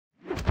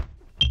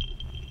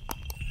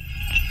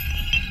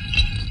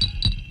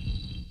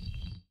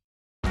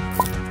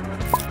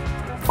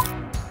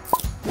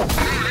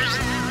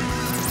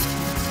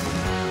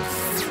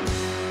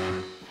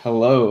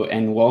Hello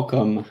and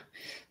welcome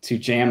to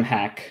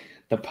JAMhack,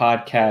 the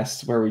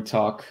podcast where we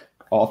talk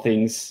all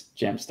things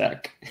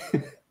JAMstack.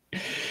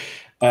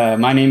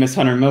 My name is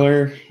Hunter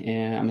Miller,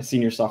 and I'm a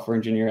senior software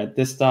engineer at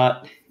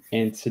ThisDot,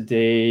 and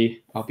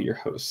today I'll be your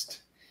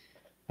host.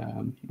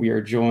 We are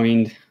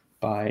joined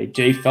by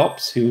Jay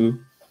Phelps, who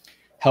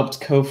helped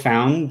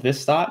co-found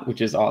ThisDot,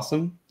 which is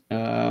awesome.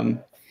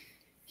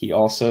 He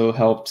also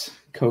helped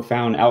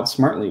co-found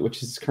Outsmartly,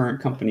 which is his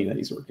current company that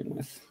he's working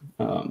with.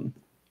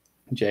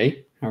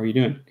 Jay, how are you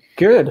doing?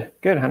 Good,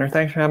 Hunter.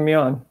 Thanks for having me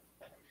on.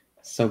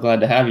 So glad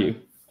to have you.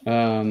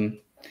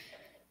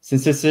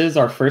 Since this is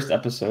our first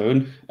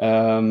episode,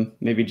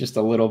 maybe just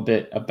a little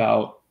bit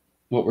about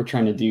what we're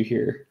trying to do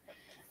here.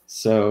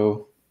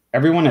 So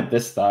everyone at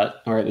ThisDot,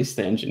 or at least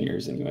the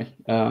engineers anyway,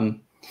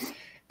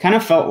 kind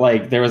of felt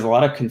like there was a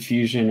lot of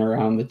confusion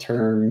around the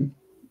term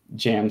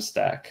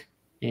JAMstack.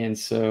 And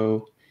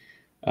so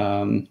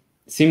it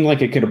seemed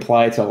like it could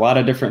apply to a lot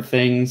of different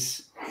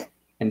things.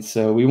 And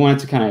so we wanted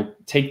to kind of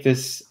take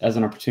this as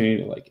an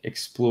opportunity to like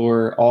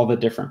explore all the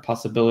different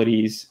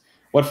possibilities,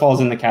 what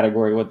falls in the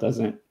category, what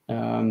doesn't.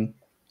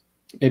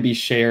 Maybe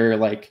share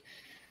like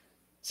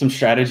some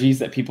strategies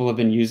that people have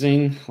been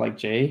using, like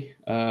Jay,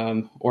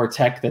 or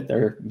tech that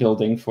they're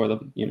building for the,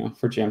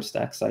 for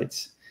JAMstack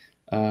sites.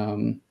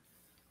 And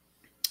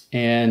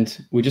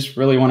we just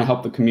really want to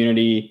help the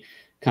community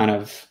kind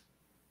of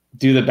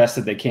do the best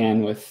that they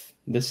can with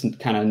this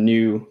kind of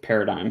new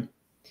paradigm.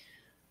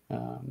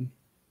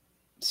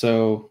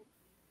 So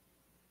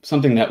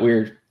something that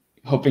we're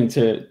hoping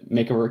to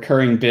make a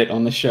recurring bit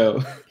on the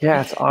show.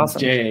 Yeah, it's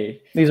awesome.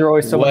 Jay, these are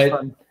always so much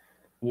fun.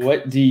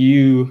 What do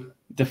you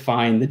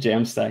define the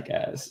JAMstack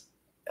as?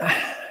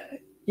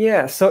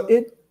 Yeah, so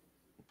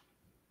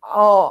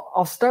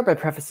I'll start by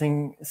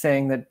prefacing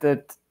saying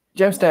that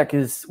JAMstack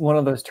is one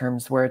of those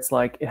terms where it's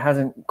like it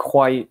hasn't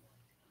quite,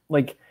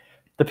 like,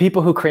 the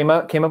people who came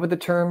up with the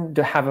term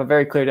to have a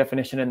very clear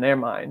definition in their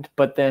mind,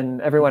 but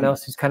then everyone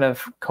else who's kind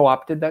of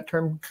co-opted that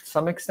term to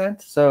some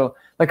extent. So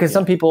like, because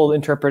some people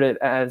interpret it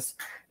as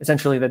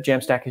essentially that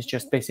JAMstack is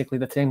just basically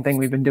the same thing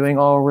we've been doing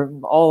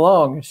all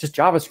along. It's just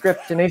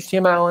JavaScript and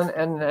HTML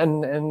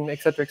and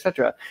et cetera, et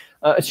cetera.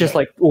 It's just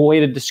like a way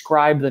to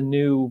describe the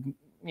new,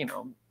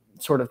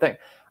 sort of thing.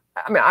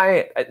 I mean,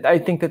 I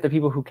think that the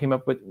people who came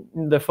up with,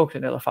 the folks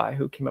at LFI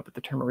who came up with the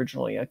term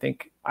originally, I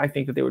think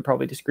that they would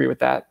probably disagree with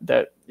that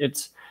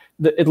it's,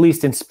 at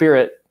least in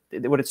spirit,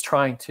 what it's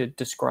trying to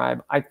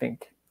describe, I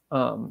think,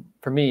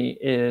 for me,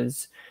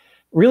 is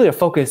really a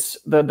focus.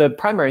 The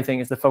primary thing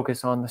is the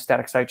focus on the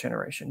static site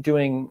generation,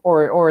 doing,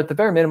 or at the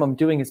very minimum,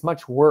 doing as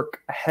much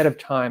work ahead of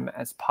time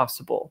as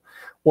possible,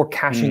 or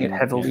caching it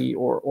heavily,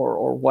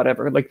 or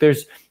whatever. Like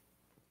there's,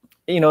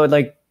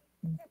 like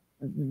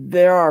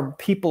there are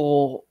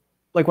people,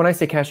 like when I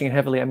say caching it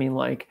heavily, I mean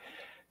like,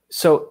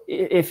 so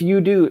if you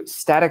do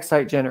static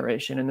site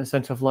generation in the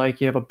sense of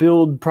like you have a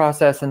build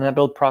process and that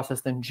build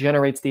process then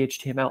generates the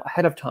HTML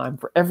ahead of time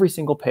for every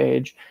single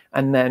page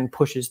and then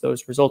pushes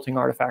those resulting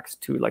artifacts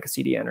to like a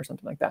CDN or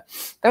something like that.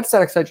 That's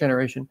static site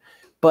generation.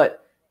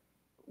 But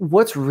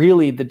what's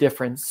really the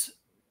difference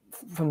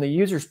from the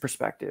user's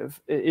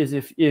perspective is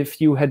if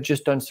you had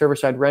just done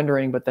server-side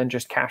rendering, but then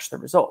just cache the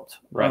result.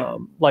 Right.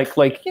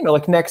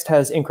 Like Next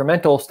has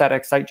incremental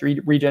static site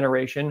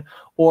regeneration,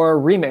 or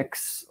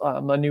Remix,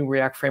 a new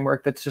React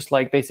framework that's just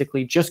like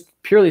basically just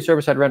purely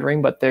server-side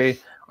rendering, but they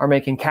are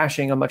making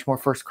caching a much more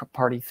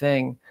first-party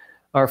thing,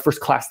 or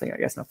first-class thing, I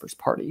guess, not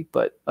first-party.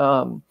 But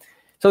so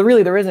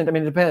really there isn't. I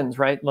mean, it depends,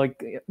 right?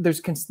 Like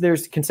there's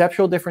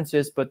conceptual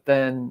differences, but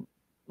then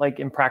like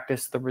in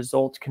practice, the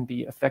results can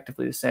be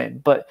effectively the same.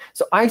 But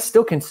so I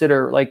still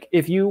consider, like,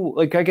 if you,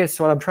 like, I guess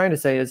what I'm trying to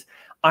say is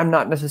I'm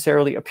not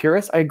necessarily a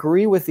purist. I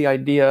agree with the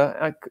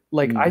idea.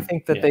 I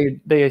think that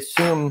they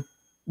assume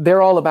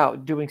they're all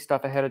about doing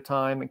stuff ahead of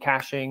time and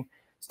caching,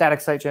 static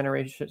site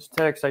generation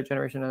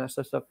and that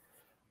stuff.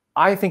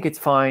 I think it's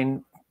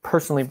fine,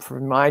 personally,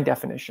 for my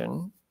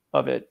definition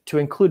of it, to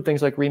include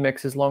things like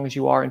Remix as long as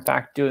you are in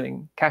fact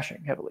doing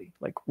caching heavily,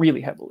 like really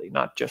heavily,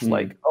 not just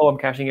like, oh, I'm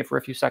caching it for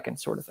a few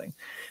seconds sort of thing.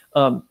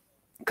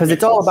 Because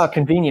it's all about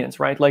convenience,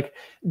 right? Like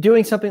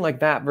doing something like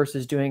that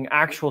versus doing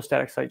actual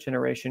static site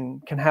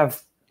generation can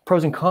have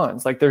pros and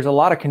cons. Like there's a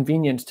lot of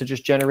convenience to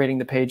just generating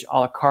the page a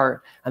la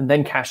carte and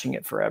then caching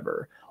it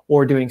forever,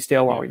 or doing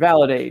stale while we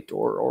validate,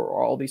 or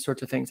all these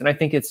sorts of things. And I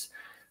think it's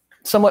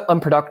somewhat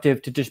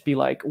unproductive to just be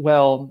like,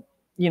 well,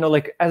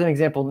 like as an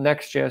example,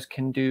 Next.js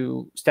can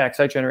do static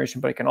site generation,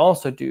 but it can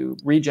also do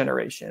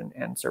regeneration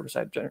and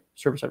server-side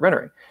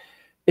rendering.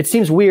 It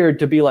seems weird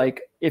to be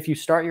like, if you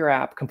start your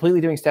app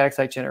completely doing static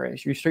site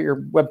generation, you start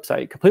your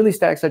website completely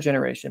static site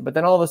generation, but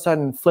then all of a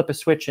sudden flip a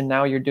switch and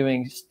now you're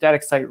doing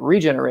static site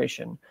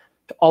regeneration,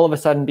 to all of a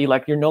sudden be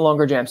like, you're no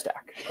longer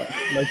JAMstack.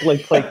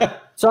 Like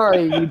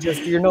sorry,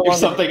 you're no longer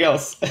something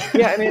else.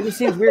 Yeah, I mean, it just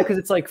seems weird because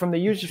it's like from the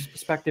user's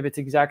perspective, it's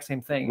the exact same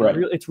thing. Right.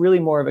 It's really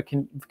more of a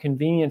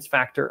convenience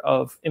factor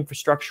of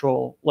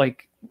infrastructural,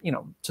 like,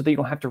 so that you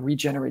don't have to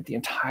regenerate the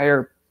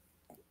entire,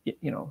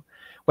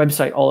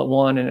 website all at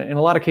one. And in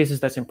a lot of cases,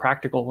 that's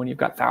impractical when you've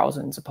got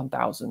thousands upon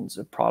thousands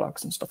of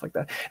products and stuff like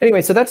that.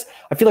 Anyway, so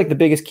I feel like the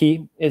biggest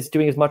key is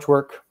doing as much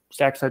work,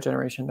 static site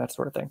generation, that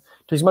sort of thing.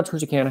 Do as much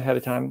as you can ahead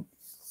of time.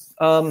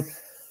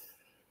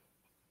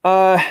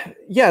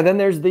 Yeah, then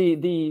there's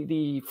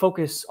the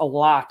focus a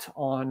lot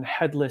on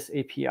headless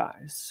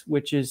APIs,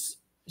 which is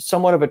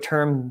somewhat of a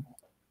term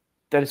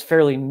that is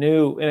fairly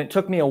new, and it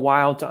took me a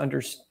while to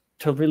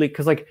really,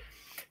 because like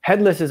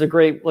headless is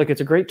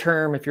it's a great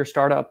term if you're a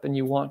startup and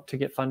you want to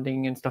get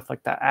funding and stuff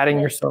like that. Adding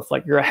yourself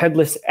like you're a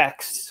headless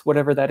X,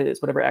 whatever that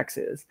is, whatever X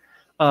is.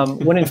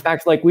 When in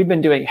fact, like we've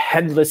been doing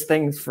headless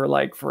things for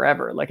like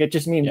forever. Like it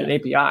just means an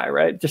API,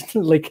 right? Just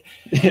like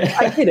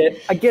I get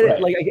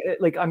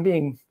it. Like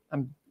I'm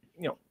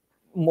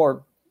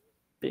more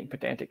being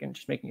pedantic and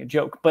just making a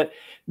joke, but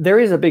there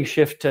is a big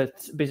shift to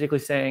basically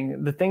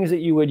saying the things that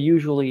you would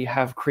usually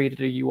have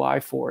created a UI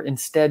for,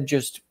 instead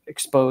just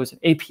expose an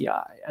API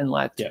and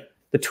let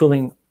the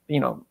tooling,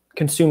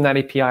 consume that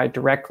API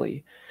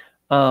directly.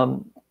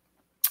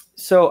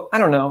 So I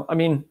don't know. I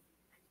mean,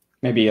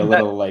 maybe a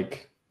little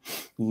like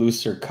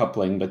looser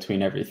coupling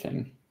between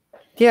everything.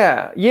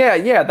 Yeah.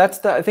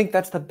 I think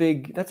that's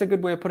a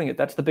good way of putting it.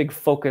 That's the big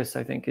focus,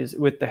 I think, is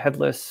with the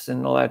headless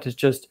and all that, is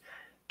just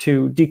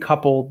to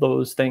decouple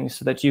those things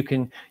so that you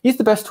can use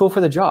the best tool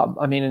for the job.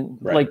 I mean,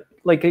 like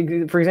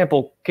for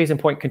example, case in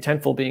point,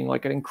 Contentful being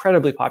like an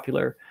incredibly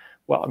popular,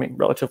 well, I mean,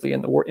 relatively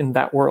in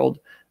that world,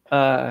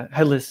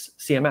 headless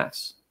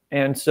CMS.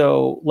 And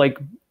so like,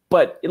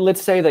 but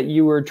let's say that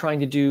you were trying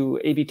to do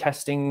A/B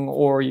testing,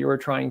 or you were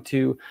trying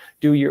to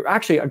do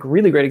actually a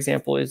really great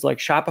example is like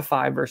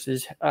Shopify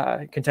versus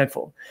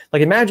Contentful.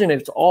 Like imagine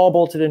it's all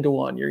bolted into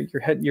one, your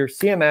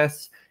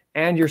CMS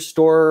and your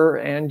store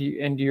and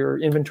your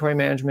inventory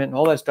management and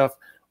all that stuff,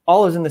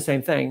 all is in the same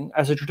thing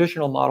as a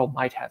traditional model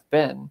might have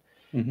been.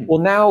 Mm-hmm. Well,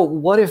 now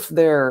what if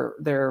their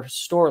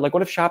store, like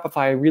what if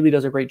Shopify really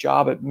does a great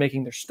job at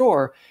making their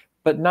store,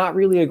 but not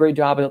really a great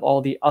job at all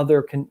the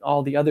other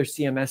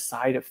CMS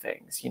side of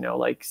things,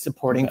 like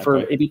supporting for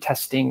A/B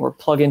testing or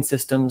plugin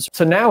systems.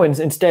 So now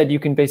instead you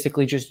can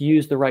basically just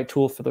use the right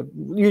tool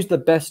use the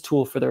best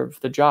tool for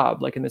the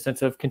job, like in the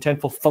sense of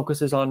Contentful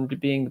focuses on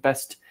being the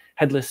best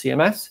headless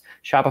CMS.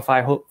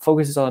 Shopify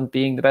focuses on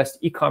being the best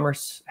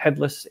e-commerce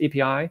headless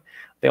API.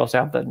 They also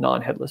have the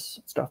non-headless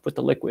stuff with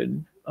the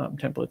liquid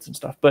templates and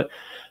stuff. But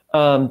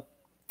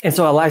and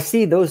so I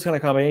see those kind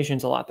of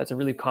combinations a lot. That's a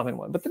really common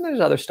one. But then there's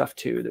other stuff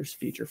too. There's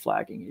feature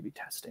flagging, A/B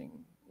testing,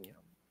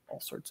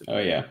 all sorts of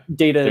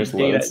data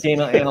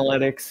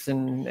analytics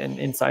and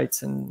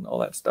insights and all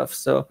that stuff.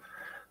 So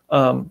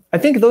I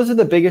think those are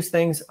the biggest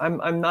things.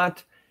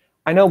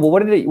 I know. Well,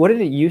 what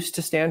did it used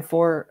to stand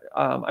for?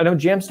 I know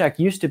JAMstack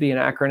used to be an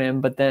acronym,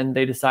 but then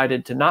they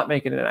decided to not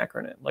make it an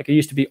acronym. Like it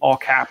used to be all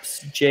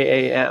caps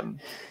JAM,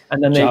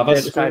 and then they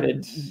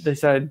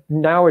decided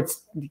now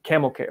it's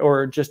camel case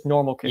or just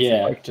normal case.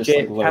 Yeah, like just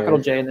like capital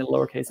J and then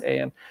lowercase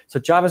AM. So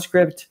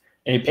JavaScript,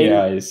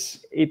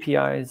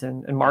 APIs,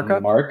 and markup.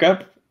 And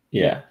markup.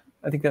 Yeah,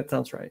 I think that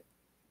sounds right.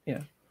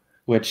 Yeah.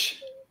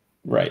 Which,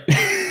 right,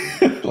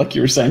 like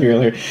you were saying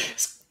earlier.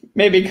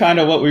 Maybe kind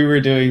of what we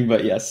were doing,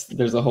 but yes,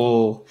 there's a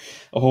whole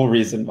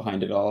reason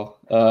behind it all.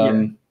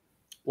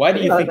 Why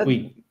do you think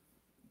we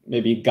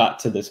maybe got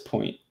to this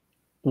point?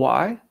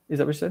 Why? Is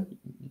that what you said?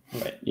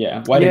 Right.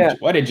 Yeah. Why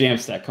did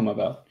JAMstack come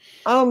about?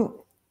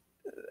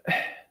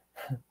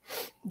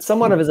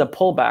 Somewhat of as a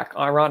pullback,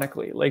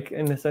 ironically, like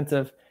in the sense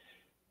of,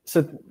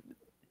 so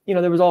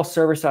there was all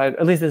server side.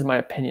 At least this is my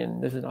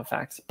opinion. This is not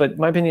facts, but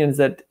my opinion is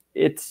that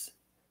it's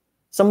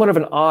somewhat of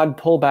an odd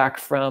pullback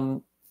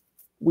from.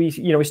 We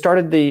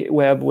started the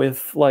web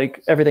with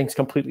like everything's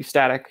completely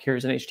static.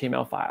 Here's an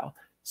HTML file.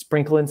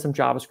 Sprinkle in some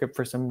JavaScript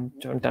for some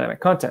dynamic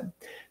content.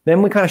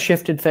 Then we kind of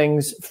shifted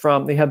things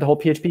from, they had the whole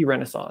PHP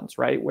renaissance,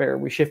 right? Where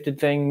we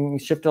shifted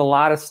a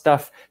lot of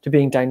stuff to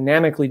being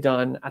dynamically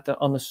done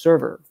on the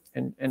server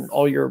and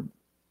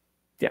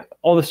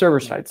all the server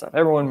side stuff.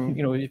 Everyone,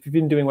 if you've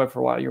been doing web for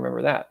a while, you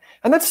remember that.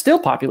 And that's still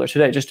popular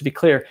today, just to be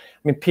clear. I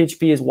mean,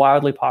 PHP is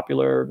wildly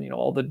popular.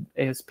 All the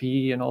ASP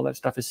and all that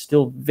stuff is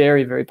still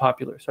very, very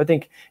popular. So I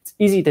think it's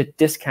easy to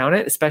discount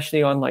it,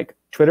 especially on like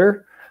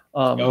Twitter.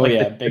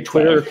 The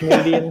Twitter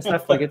community and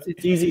stuff. Like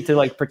it's easy to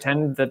like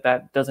pretend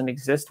that doesn't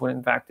exist when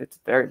in fact it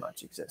very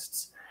much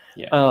exists.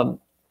 Yeah.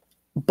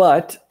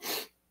 But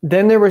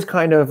then there was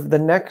kind of the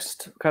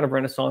next kind of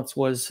renaissance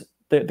was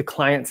the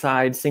client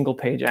side single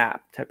page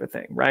app type of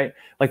thing, right?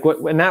 Like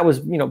and that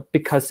was,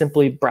 because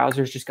simply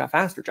browsers just got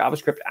faster.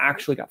 JavaScript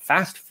actually got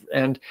fast.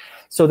 And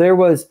so there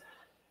was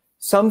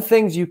some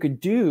things you could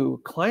do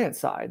client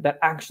side that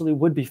actually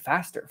would be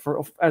faster.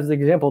 For, as an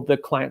example, the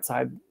client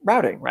side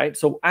routing, right?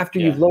 So after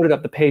you've loaded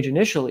up the page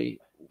initially,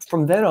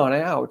 from then on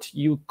out,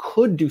 you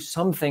could do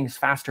some things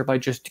faster by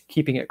just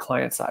keeping it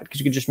client side,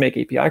 because you could just make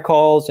API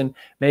calls and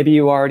maybe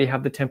you already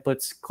have the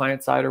templates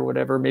client side or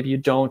whatever. Maybe you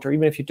don't, or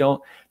even if you don't,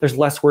 there's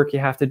less work you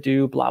have to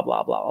do, blah,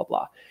 blah, blah,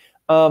 blah,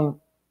 blah.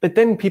 But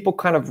then people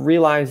kind of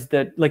realized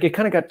that like it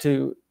kind of got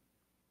to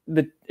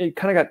it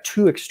kind of got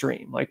too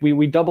extreme. Like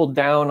we doubled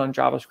down on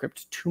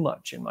JavaScript too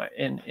much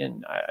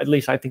in at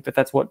least I think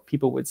that's what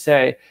people would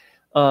say.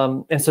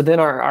 And so then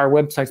our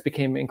websites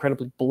became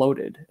incredibly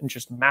bloated and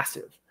just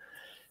massive,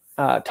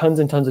 tons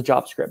and tons of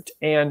JavaScript.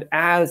 And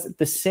at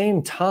the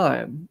same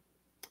time,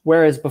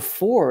 whereas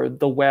before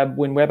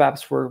when web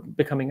apps were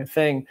becoming a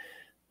thing,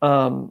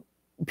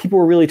 people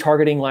were really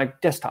targeting like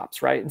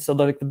desktops, right? And so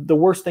the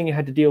worst thing you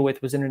had to deal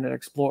with was Internet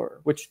Explorer,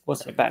 which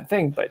wasn't a bad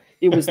thing, but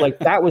it was like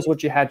that was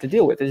what you had to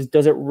deal with, is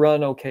does it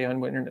run okay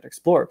on Internet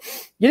Explorer?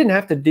 You didn't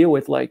have to deal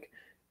with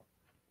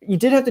you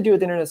did have to do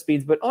with internet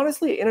speeds, but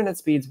honestly, internet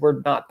speeds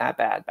were not that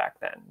bad back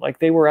then. Like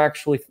they were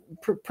actually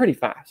pretty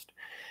fast.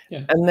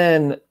 Yeah. And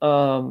then,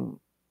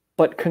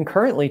 but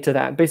concurrently to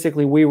that,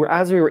 basically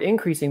as we were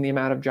increasing the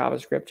amount of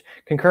JavaScript,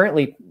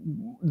 concurrently,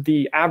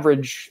 the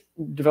average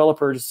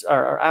developers,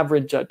 our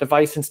average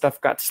device and stuff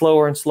got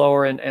slower and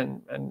slower, and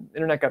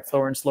internet got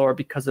slower and slower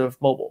because of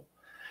mobile.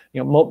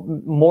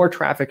 More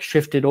traffic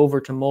shifted over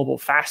to mobile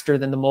faster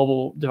than the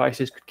mobile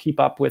devices could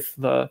keep up with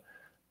the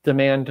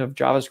demand of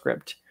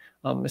JavaScript.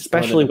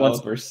 Especially once,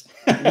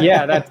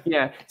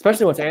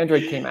 especially once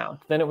Android came out,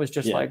 then it was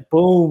just like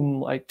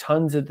boom, like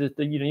tons of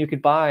you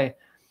could buy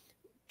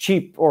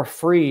cheap or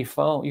free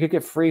phone. You could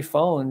get free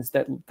phones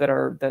that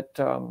are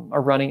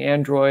running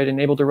Android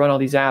and able to run all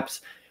these apps.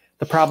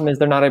 The problem is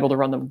they're not able to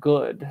run them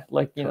good.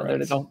 Like they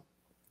don't.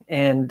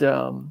 And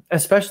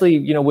especially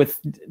with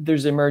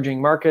there's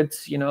emerging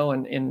markets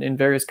and in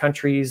various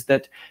countries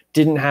that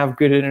didn't have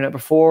good internet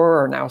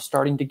before are now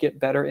starting to get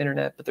better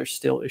internet, but there's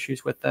still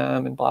issues with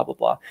them and blah blah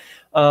blah.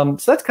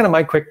 So that's kind of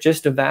my quick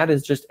gist of that.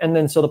 And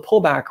then so the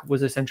pullback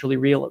was essentially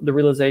the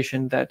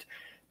realization that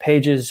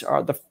pages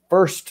are the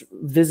first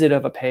visit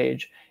of a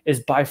page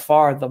is by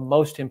far the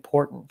most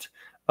important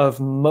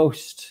of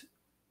most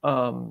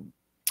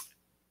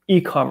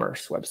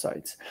e-commerce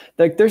websites.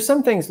 Like there's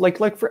some things like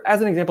for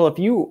as an example,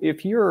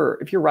 if you're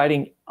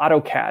writing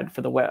AutoCAD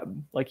for the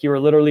web, like you are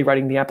literally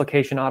writing the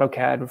application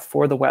AutoCAD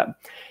for the web,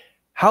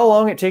 how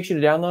long it takes you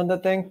to download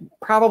that thing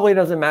probably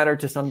doesn't matter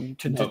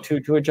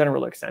to a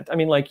general extent. I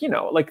mean, like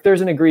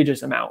there's an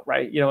egregious amount,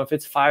 right? If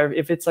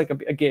it's like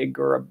a gig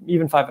or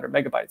even 500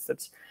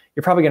 megabytes,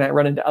 you're probably going to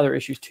run into other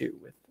issues too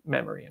with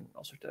memory and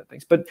all sorts of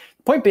things. But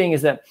the point being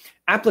is that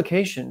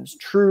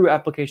true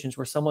applications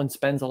where someone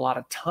spends a lot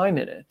of time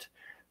in it,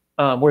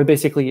 where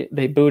basically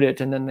they boot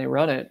it and then they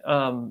run it,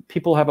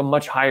 people have a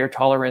much higher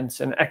tolerance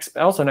and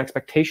also an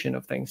expectation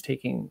of things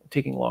taking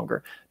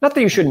longer. Not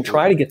that you shouldn't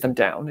try to get them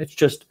down. It's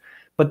just,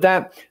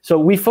 so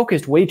we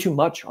focused way too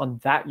much on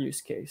that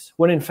use case,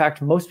 when in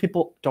fact, most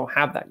people don't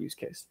have that use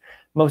case.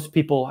 Most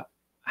people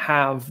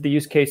have the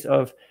use case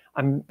of,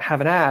 I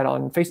have an ad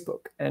on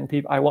Facebook and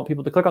I want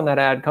people to click on that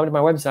ad, come to my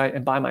website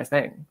and buy my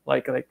thing.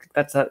 Like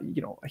that's a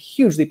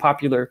hugely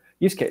popular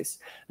use case.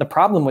 The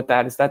problem with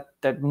that is that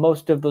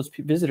most of those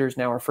visitors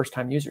now are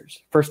first-time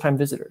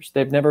visitors.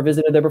 They've never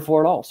visited there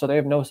before at all. So they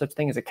have no such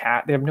thing as they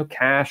have no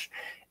cache,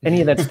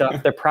 any of that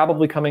stuff. They're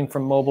probably coming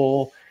from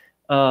mobile.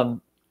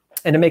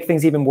 And to make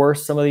things even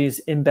worse, some of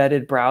these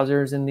embedded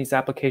browsers in these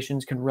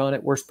applications can run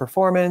at worse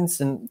performance.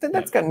 And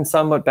that's gotten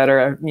somewhat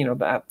better.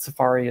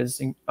 Safari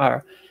is,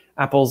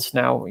 Apple's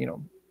now,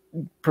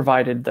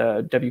 provided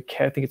the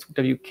WK. I think it's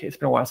WK. It's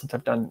been a while since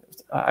I've done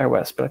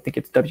iOS, but I think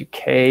it's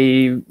WK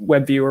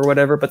WebView or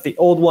whatever. But the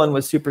old one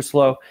was super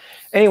slow.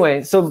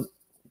 Anyway, so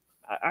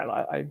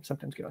I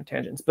sometimes get on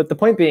tangents. But the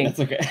point being is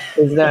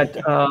that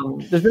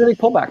there's been a big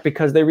pullback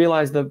because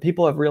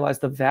people have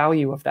realized the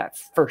value of that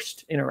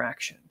first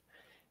interaction.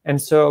 And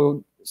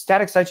so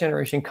static site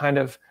generation kind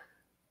of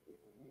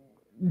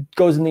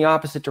goes in the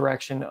opposite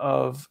direction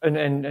of, and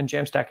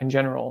JAMstack in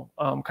general,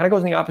 kind of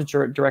goes in the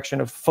opposite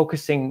direction of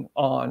focusing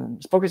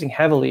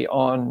heavily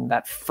on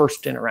that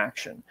first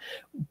interaction.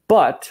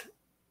 But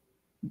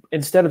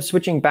instead of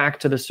switching back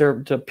to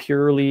to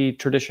purely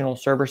traditional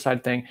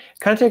server-side thing, it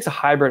kind of takes a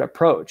hybrid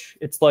approach.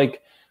 It's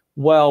like,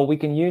 well, we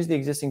can use the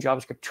existing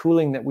JavaScript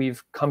tooling that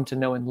we've come to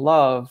know and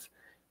love,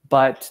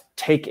 but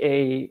take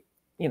a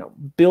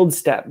build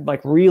step, like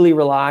really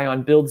rely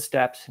on build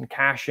steps and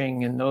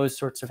caching and those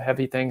sorts of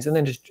heavy things. And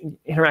then just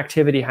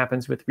interactivity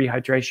happens with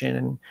rehydration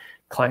and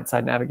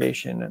client-side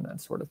navigation and that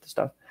sort of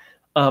stuff.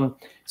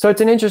 So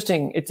it's an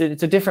interesting, it's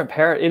a different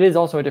it is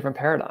also a different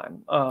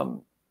paradigm.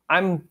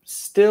 I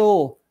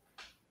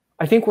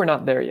think we're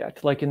not there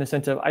yet. Like in the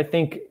sense of, I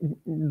think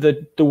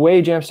the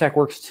way JAMstack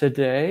works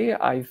today,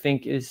 I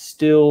think is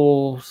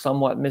still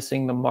somewhat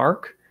missing the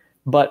mark,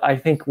 but I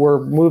think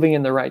we're moving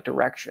in the right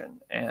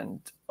direction. And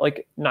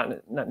like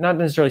not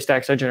necessarily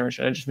static site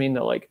generation. I just mean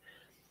that like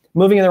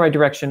moving in the right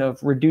direction of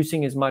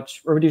reducing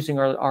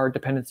our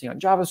dependency on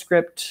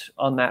JavaScript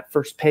on that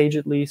first page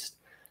at least.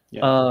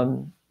 Yeah.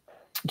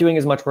 Doing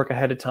as much work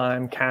ahead of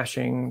time,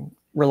 caching,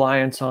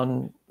 reliance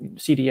on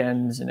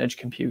CDNs and edge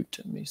compute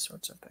and these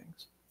sorts of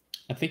things.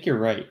 I think you're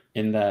right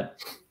in that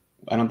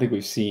I don't think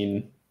we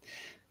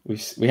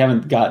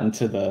haven't gotten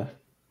to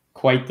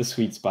quite the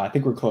sweet spot. I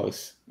think we're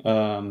close.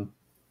 We're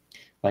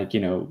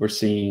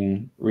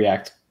seeing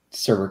React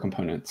server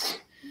components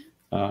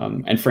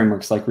and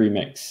frameworks like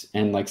Remix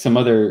and like some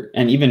other,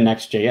 and even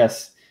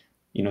Next.js,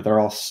 you know, they're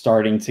all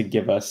starting to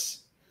give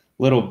us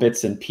little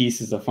bits and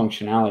pieces of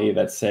functionality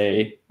that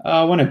say,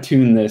 oh, I want to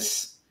tune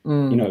this,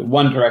 you know,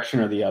 one direction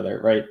or the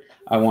other, right?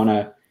 I want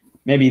to,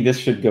 maybe this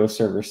should go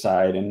server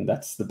side and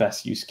that's the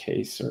best use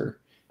case, or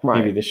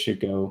maybe this should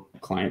go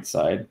client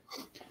side.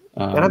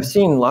 And I've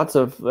seen lots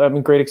of,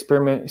 great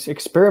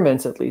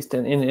experiments at least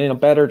in a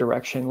better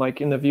direction,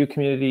 like in the Vue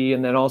community.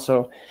 And then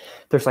also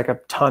there's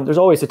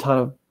always a ton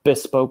of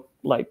bespoke,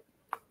 like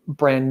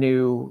brand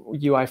new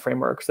UI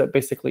frameworks that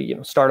basically, you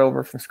know, start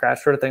over from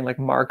scratch sort of thing, like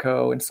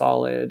Marco and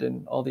Solid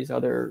and all these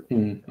other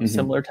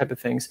similar type of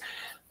things.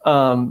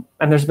 And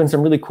there's been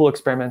some really cool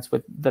experiments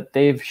that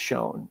they've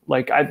shown.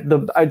 Like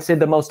I'd say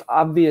the most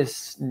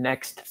obvious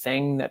next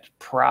thing that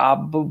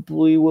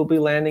probably will be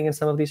landing in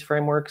some of these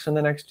frameworks in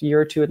the next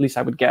year or two, at least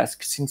I would guess,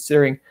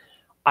 considering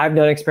I've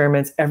done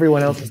experiments,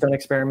 everyone else has done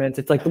experiments.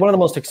 It's like one of the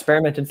most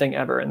experimented thing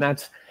ever, and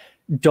that's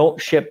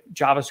don't ship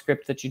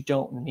JavaScript that you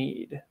don't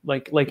need.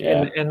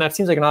 And that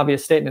seems like an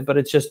obvious statement, but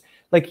it's just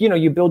like, you know,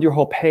 you build your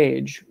whole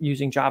page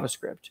using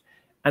JavaScript,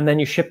 and then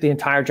you ship the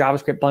entire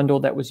JavaScript bundle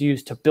that was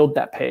used to build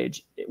that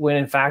page, when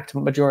in fact,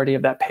 majority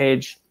of that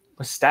page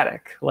was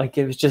static. Like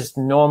it was just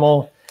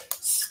normal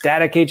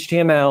static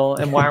HTML.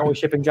 And why aren't we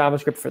shipping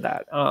JavaScript for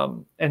that?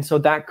 And so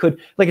that could,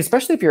 like,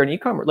 especially if you're an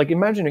e-commerce, like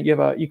imagine you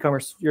have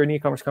you're an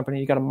e-commerce company,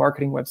 you got a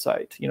marketing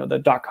website, you know, the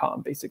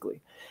 .com basically.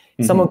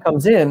 Someone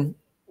comes in,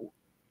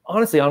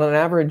 honestly, on an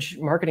average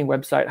marketing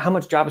website, how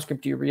much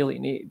JavaScript do you really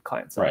need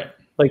client side? Right.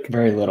 Like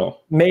very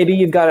little.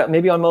 Maybe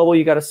maybe on mobile,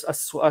 you got a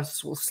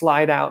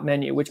slide out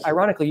menu, which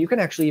ironically you can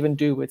actually even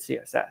do with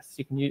CSS.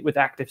 You can use with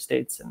active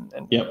states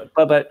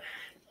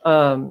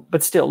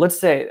but still, let's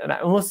say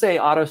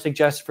auto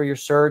suggest for your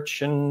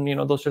search and, you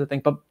know, those sort of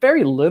things, but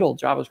very little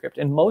JavaScript.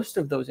 And most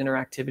of those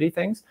interactivity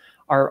things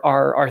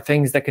are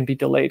things that can be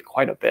delayed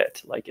quite a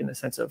bit, like in the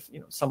sense of, you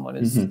know, someone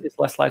is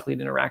less likely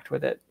to interact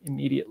with it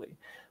immediately.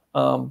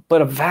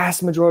 But a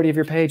vast majority of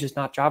your page is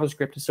not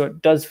JavaScript. And so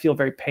it does feel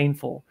very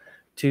painful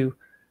to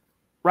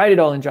write it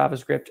all in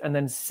JavaScript and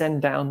then send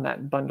down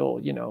that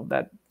bundle, you know,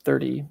 that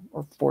 30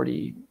 or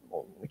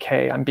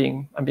 40K. I'm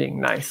being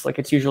nice. Like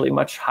it's usually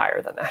much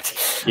higher than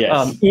that.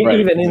 Yes,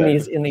 even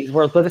in these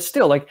worlds, but it's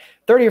still like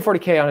 30 or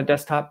 40K on a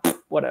desktop,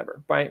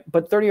 whatever, right?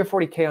 But 30 or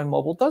 40K on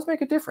mobile does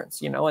make a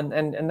difference, you know,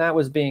 and that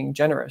was being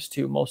generous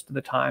too most of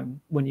the time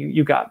when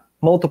you got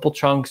multiple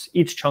chunks.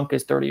 Each chunk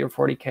is 30 or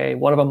 40K.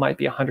 One of them might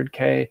be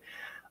 100K.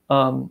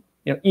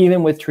 You know,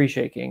 even with tree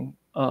shaking.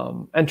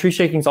 And tree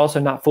shaking is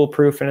also not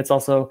foolproof, and it's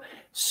also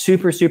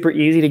super, super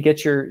easy to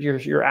get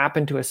your app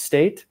into a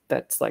state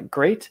that's like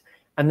great,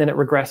 and then it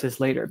regresses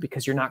later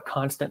because you're not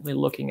constantly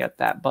looking at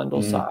that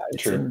bundle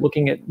size and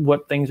looking at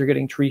what things are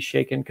getting tree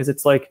shaken, because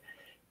it's like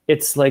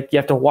you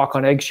have to walk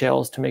on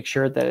eggshells to make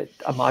sure that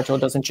a module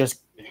doesn't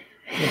just,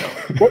 you know,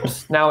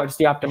 whoops, now it's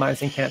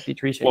de-optimizing, can't be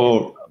tree shaken.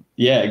 Well,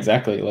 yeah,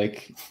 exactly.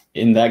 Like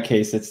in that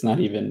case, it's not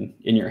even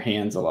in your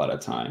hands a lot of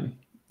time.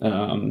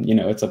 You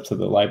know, it's up to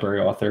the library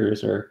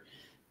authors or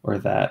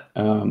that.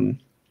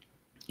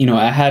 You know,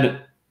 I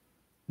had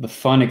the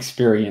fun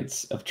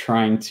experience of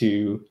trying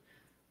to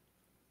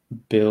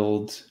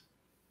build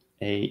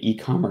a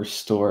e-commerce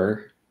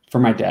store for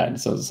my dad.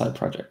 So it was a side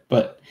project,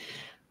 but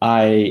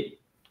I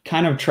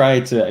kind of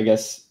tried to, I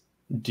guess,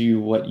 do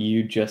what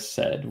you just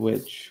said,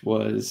 which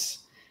was,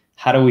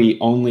 how do we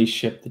only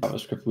ship the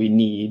JavaScript we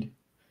need?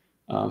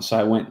 So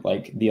I went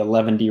like the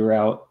 11D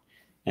route,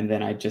 and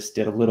then I just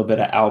did a little bit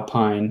of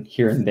Alpine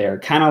here and there,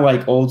 kind of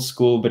like old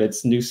school, but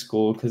it's new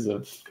school because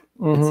of,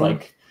 it's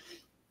like,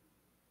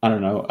 I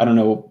don't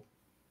know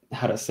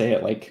how to say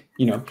it. Like,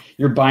 you know,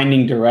 you're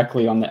binding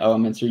directly on the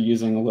elements. You're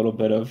using a little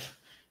bit of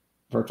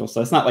virtual.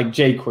 So it's not like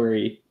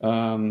jQuery,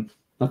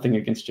 nothing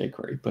against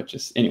jQuery, but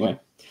just anyway,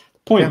 the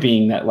point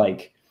being that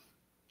like,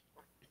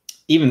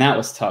 even that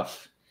was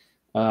tough.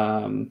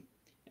 And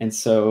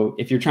so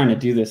if you're trying to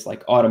do this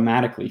like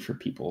automatically for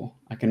people,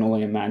 I can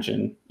only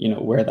imagine, you know,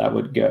 where that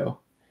would go.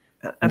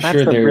 And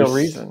that's the real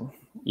reason.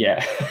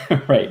 Yeah,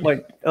 right.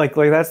 Like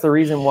that's the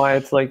reason why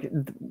it's like,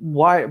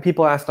 why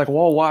people ask like,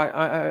 well,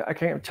 why? I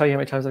can't tell you how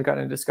many times I've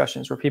gotten in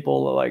discussions where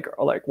people are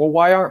like, well,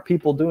 why aren't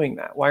people doing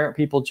that? Why aren't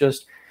people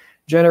just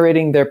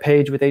generating their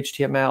page with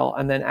HTML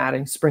and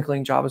then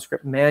sprinkling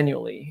JavaScript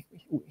manually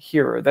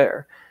here or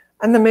there?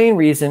 And the main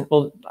reason,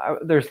 well,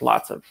 there's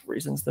lots of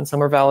reasons, and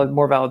some are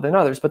more valid than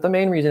others. But the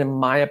main reason, in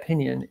my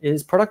opinion,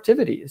 is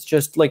productivity. It's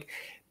just like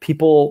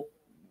people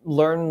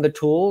learn the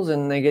tools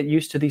and they get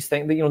used to these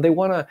things. You know, they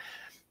want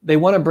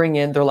to bring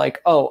in. They're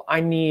like, oh,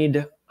 I'm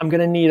going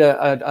to need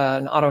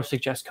an auto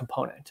suggest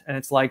component, and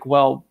it's like,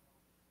 well,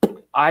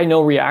 I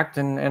know React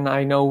and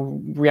I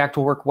know React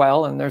will work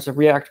well, and there's a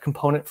React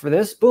component for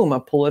this. Boom, I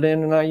pull it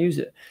in and I use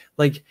it.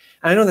 Like,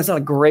 I know that's not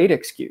a great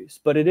excuse,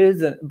 but it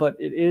is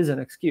an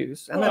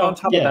excuse. And then on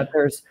top of that,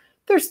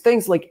 there's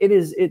things like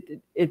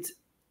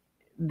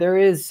there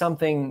is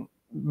something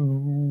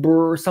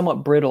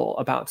somewhat brittle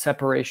about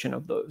separation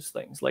of those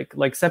things.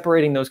 Like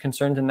separating those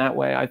concerns in that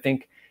way, I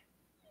think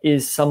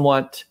is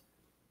somewhat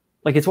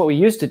Like it's what we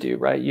used to do,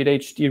 right? You'd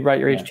write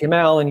your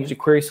HTML and use a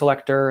query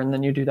selector, and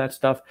then you do that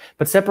stuff.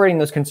 But separating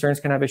those concerns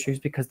can have issues,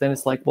 because then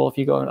it's like, well, if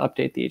you go and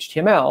update the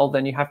HTML,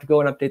 then you have to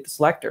go and update the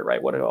selector, right?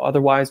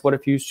 Otherwise, what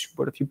if you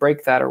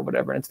break that or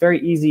whatever? And it's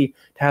very easy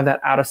to have that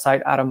out of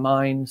sight, out of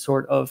mind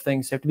sort of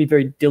thing. So you have to be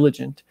very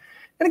diligent.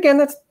 And again,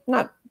 that's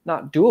not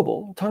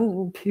doable. A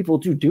ton of people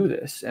do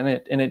this, and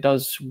it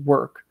does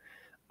work.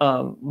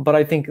 But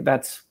I think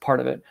that's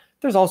part of it.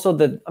 There's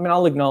also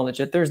I'll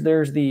acknowledge it. There's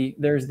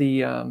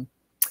the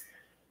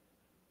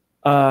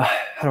how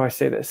do I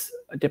say this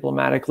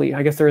diplomatically?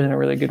 I guess there isn't a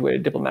really good way to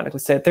diplomatically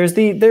say it. There's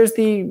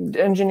the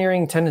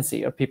engineering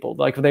tendency of people.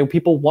 Like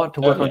people want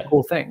to work on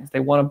cool things. They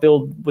want to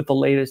build with the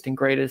latest and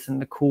greatest and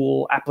the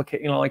cool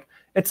application. Like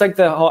it's like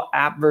the whole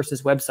app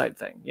versus website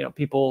thing.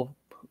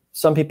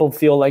 Some people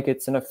feel like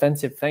it's an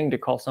offensive thing to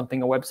call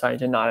something a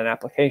website and not an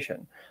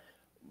application.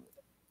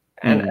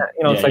 And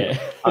it's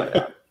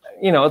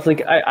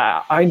like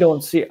I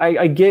don't see.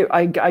 I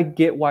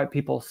get why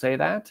people say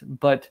that,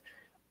 but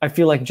I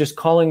feel like just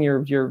calling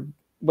your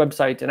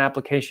website an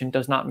application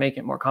does not make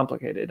it more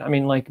complicated. I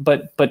mean,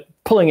 but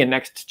pulling in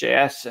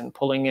Next.js and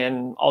pulling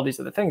in all these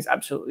other things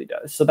absolutely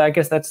does. So I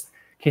guess that's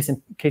case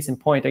in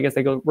point. I guess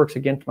works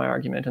against my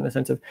argument in the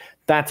sense of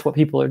that's what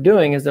people are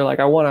doing, is they're like,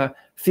 I want to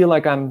feel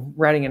like I'm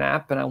writing an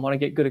app and I want to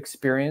get good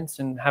experience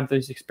and have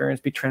those experience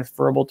be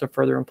transferable to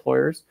further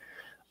employers.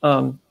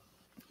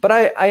 But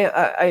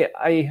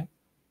I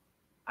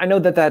know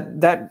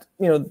that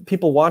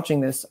people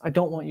watching this, I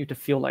don't want you to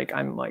feel like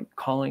I'm like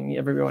calling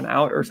everyone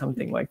out or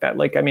something like that.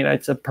 Like, I mean,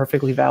 it's a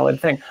perfectly valid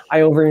thing.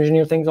 I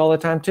over-engineer things all the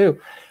time too.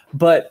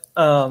 But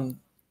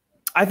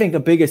I think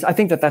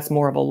that's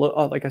more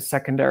of a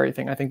secondary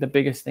thing. I think the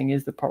biggest thing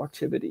is the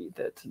productivity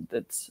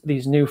that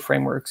these new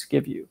frameworks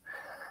give you.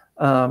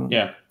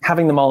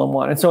 Having them all in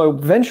one. And so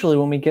eventually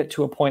when we get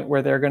to a point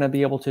where they're going to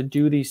be able to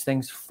do these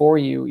things for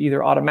you,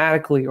 either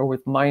automatically or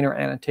with minor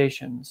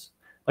annotations,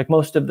 like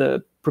most of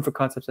the proof of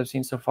concepts I've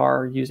seen so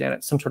far use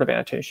some sort of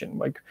annotation,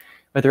 like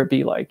whether it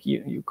be like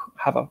you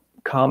have a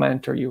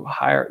comment or you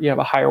have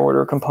a higher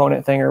order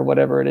component thing or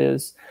whatever it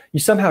is, you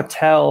somehow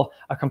tell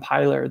a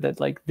compiler that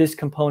like this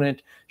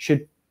component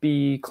should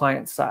be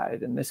client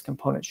side and this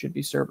component should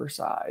be server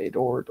side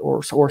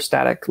or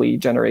statically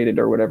generated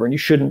or whatever, and you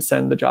shouldn't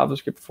send the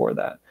JavaScript for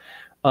that.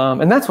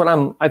 And that's what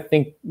I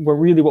think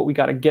what we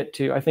got to get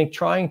to. I think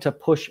trying to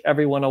push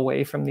everyone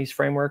away from these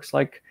frameworks,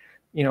 like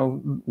I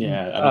don't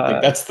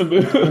think that's the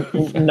move.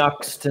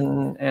 Nuxt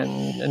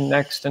and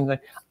Next and I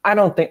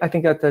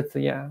think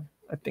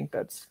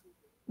that's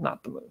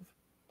not the move.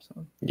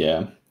 So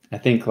I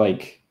think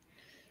like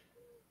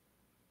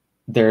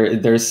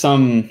there's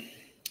some.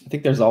 I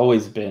think there's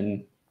always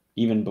been,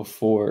 even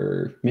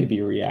before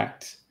maybe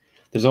React,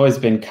 there's always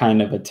been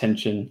kind of a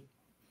tension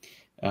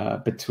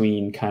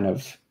between kind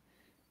of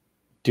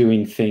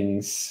doing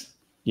things,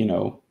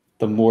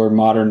 the more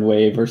modern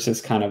way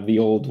versus kind of the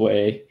old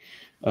way.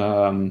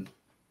 And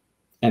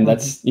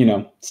that's,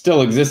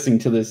 still existing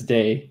to this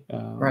day.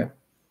 Right.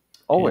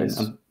 Always.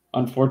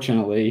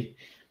 Unfortunately,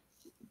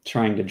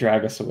 trying to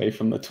drag us away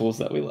from the tools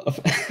that we love.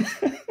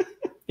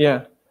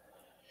 Yeah.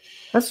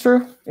 That's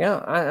true. Yeah,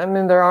 I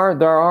mean, there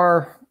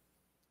are.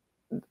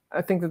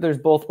 I think that there's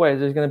both ways.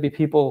 There's going to be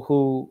people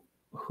who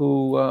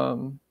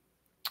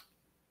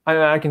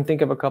I can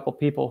think of a couple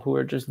people who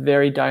are just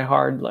very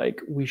diehard.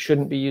 Like, we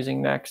shouldn't be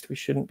using Next. We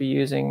shouldn't be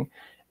using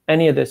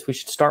any of this. We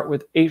should start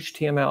with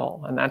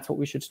HTML, and that's what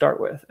we should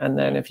start with. And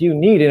then if you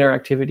need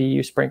interactivity,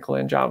 you sprinkle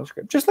in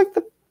JavaScript, just like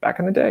back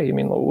in the day. I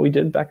mean, what we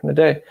did back in the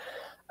day.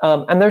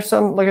 And there's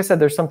some, like I said,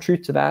 there's some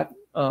truth to that.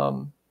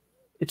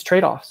 It's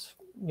trade-offs,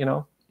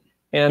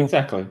 And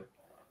exactly.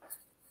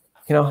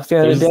 At the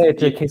end of the day,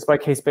 it's a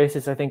case-by-case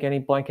basis. I think any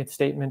blanket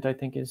statement,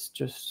 is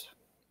just,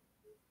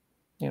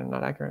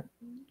 not accurate.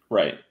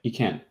 Right. You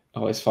can't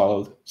always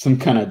follow some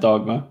kind of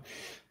dogma.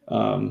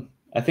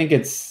 I think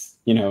it's,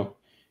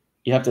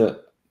 you have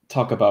to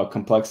talk about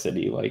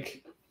complexity.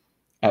 Like,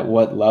 at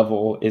what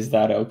level is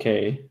that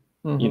okay?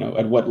 Mm-hmm.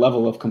 At what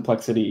level of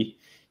complexity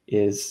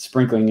is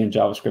sprinkling in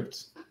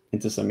JavaScript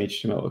into some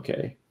HTML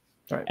okay?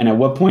 Right. And at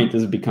what point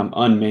does it become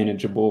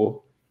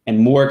unmanageable and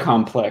more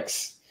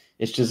complex?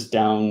 It's just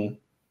downstream,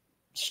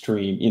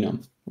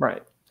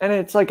 Right. And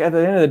it's like, at the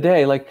end of the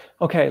day, like,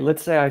 okay,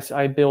 let's say I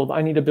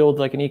need to build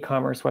like an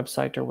e-commerce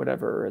website or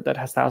whatever that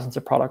has thousands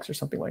of products or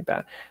something like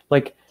that.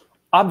 Like,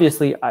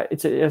 obviously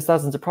it has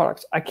thousands of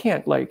products. I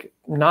can't like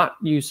not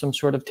use some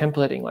sort of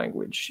templating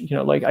language,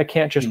 like I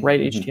can't just write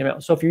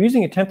HTML. So if you're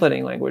using a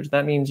templating language,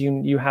 that means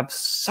you have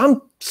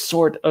some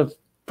sort of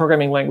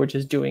programming language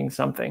is doing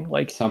something.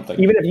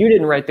 Even if you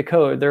didn't write the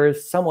code,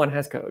 someone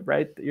has code,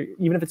 right?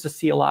 Even if it's a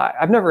CLI.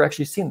 I've never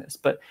actually seen this,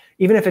 but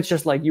even if it's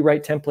just like you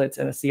write templates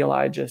and a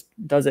CLI just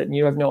does it and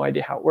you have no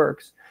idea how it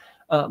works.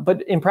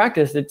 But in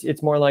practice,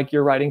 it's more like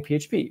you're writing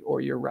PHP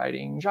or you're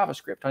writing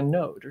JavaScript on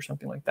Node or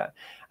something like that.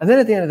 And then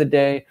at the end of the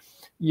day,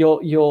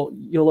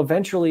 you'll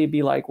eventually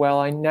be like,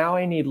 well, now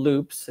I need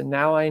loops and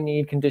now I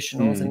need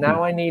conditionals and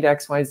now I need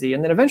X, Y, Z.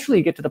 And then eventually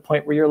you get to the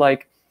point where you're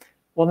like,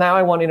 well, now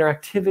I want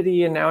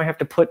interactivity and now I have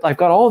to I've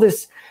got all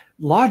this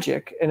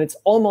logic, and it's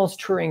almost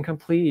Turing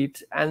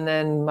complete, and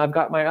then I've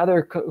got my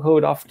other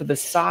code off to the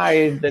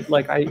side that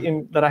like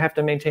that I have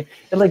to maintain,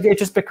 and like it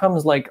just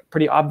becomes like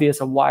pretty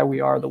obvious of why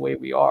we are the way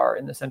we are,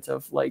 in the sense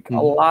of like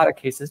a lot of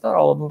cases, not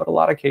all of them, but a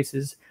lot of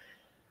cases,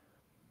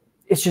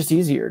 it's just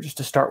easier just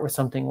to start with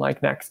something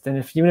like Next,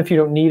 and even if you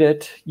don't need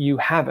it, you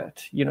have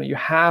it. You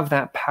have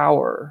that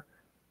power,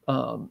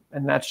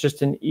 and that's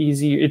just an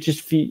easy. It's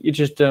just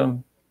easier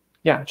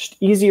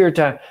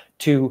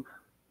to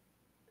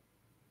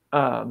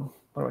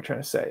what am I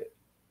trying to say?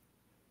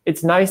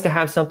 It's nice to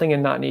have something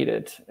and not need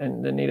it,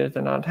 and then need it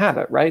and not have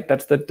it, right?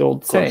 That's the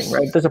old saying,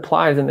 right? This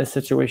applies in this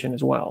situation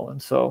as well.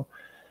 And so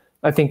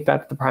I think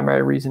that's the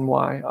primary reason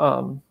why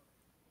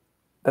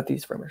that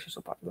these frameworks are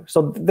so popular.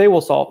 So they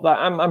will solve that.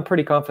 I'm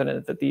pretty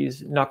confident that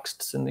these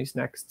Nuxts and these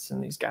Nexts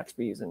and these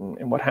Gatsbys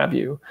and what have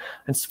you,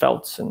 and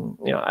Sveltes, and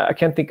I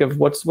can't think of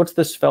what's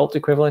the Svelte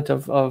equivalent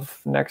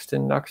of Next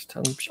and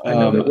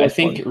Nuxt. I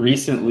think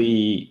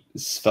recently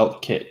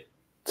SvelteKit.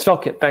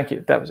 SvelteKit, thank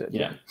you. That was it.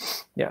 Yeah.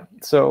 Yeah.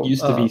 So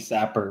used to be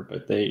Sapper,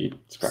 but they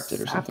scrapped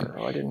it or something.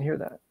 Oh, I didn't hear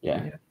that.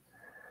 Yeah.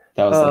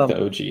 That was like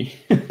the OG.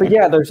 But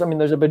yeah, there's a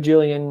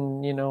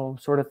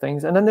bajillion, sort of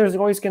things. And then there's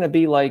always going to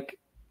be like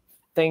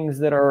things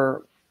that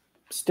are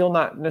still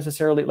not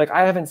necessarily, like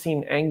I haven't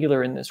seen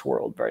Angular in this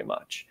world very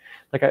much.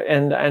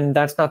 And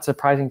that's not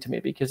surprising to me,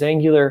 because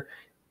Angular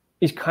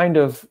is kind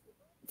of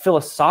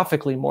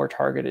philosophically more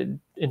targeted,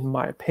 in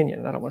my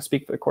opinion. I don't want to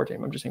speak for the core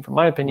team. I'm just saying from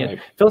my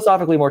opinion,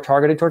 philosophically more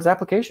targeted towards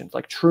applications,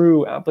 like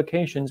true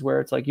applications where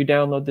it's like you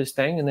download this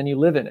thing and then you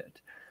live in it.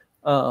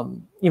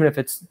 Even if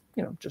it's,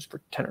 just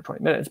for 10 or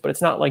 20 minutes, but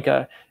it's not like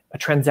a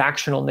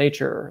transactional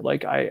nature.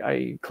 Like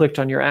I clicked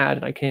on your ad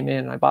and I came in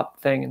and I bought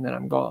the thing and then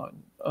I'm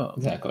gone.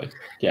 Exactly.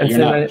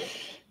 Yeah.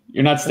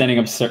 You're not standing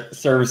up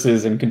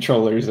services and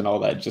controllers and all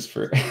that just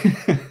for.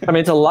 I mean,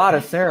 it's a lot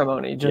of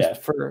ceremony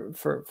just for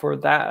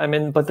that. I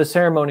mean, but the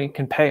ceremony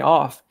can pay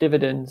off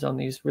dividends on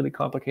these really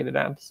complicated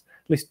apps.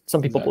 At least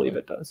some people believe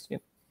it does.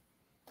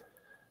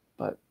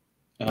 But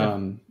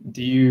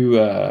do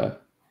you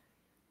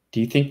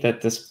think that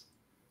this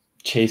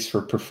chase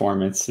for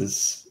performance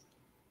is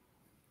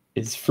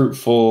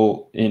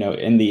fruitful?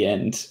 In the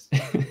end,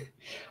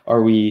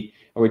 are we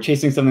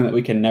chasing something that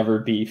we can never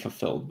be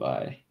fulfilled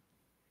by?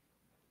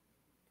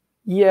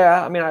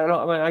 Yeah,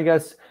 I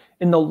guess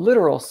in the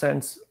literal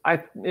sense,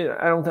 I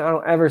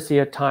don't ever see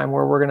a time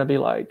where we're going to be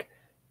like,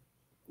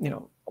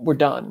 we're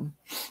done.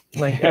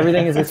 Like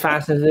everything is as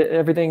fast as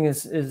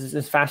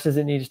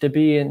it needs to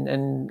be,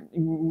 and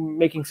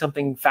making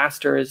something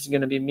faster is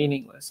going to be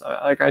meaningless.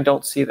 I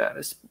don't see that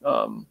as,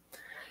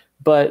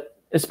 but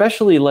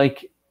especially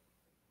like,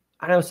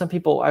 I know some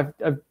people, I've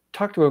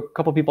talked to a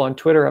couple people on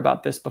Twitter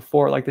about this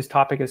before, like this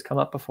topic has come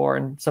up before,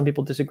 and some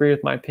people disagree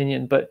with my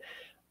opinion, but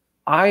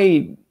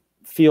I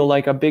feel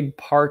like a big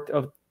part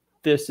of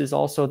this is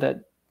also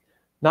that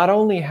not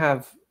only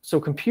so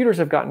computers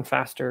have gotten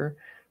faster,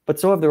 but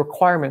so have the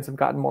requirements have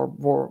gotten more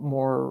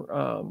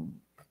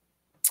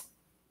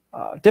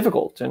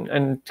difficult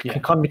and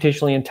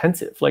computationally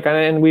intensive. Like,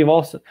 and we've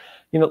also,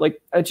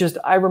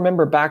 I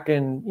remember back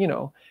in,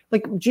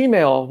 like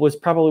Gmail was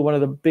probably one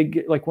of the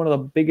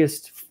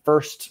biggest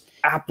first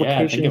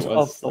applications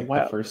of the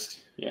web.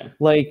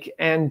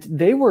 And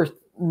they were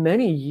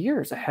many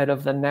years ahead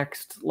of the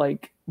next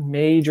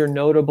major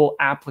notable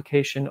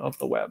application of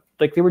the web.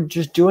 Like they were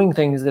just doing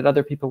things that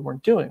other people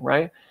weren't doing,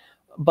 right?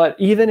 But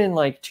even in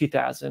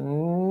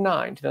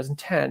 2009,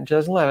 2010,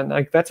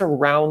 2011, that's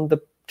around the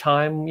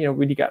time,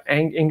 we got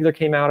Angular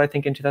came out, I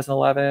think in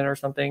 2011 or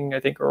something,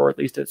 or at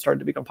least it started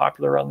to become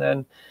popular around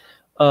then,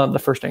 the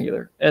first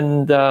Angular.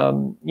 And,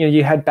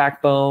 you had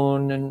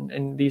Backbone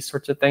and these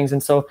sorts of things.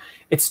 And so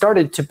it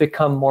started to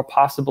become more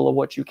possible of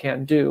what you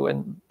can do.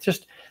 And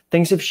just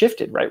things have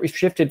shifted, right? We've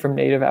shifted from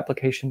native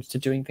applications to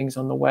doing things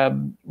on the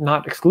web,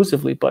 not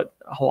exclusively, but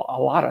a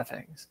lot of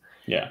things.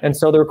 Yeah. And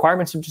so the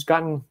requirements have just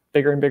gotten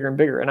bigger and bigger and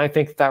bigger. And I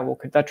think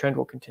that trend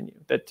will continue,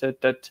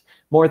 that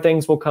more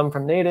things will come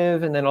from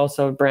native, and then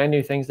also brand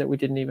new things that we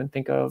didn't even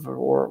think of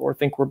or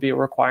think would be a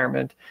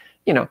requirement.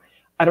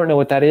 I don't know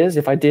what that is.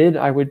 If I did,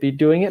 I would be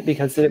doing it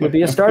because it would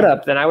be a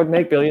startup. Then I would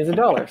make billions of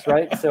dollars,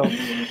 right? So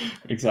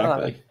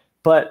exactly.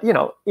 But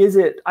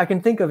I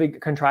can think of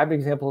contrived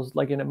examples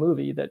like in a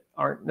movie that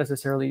aren't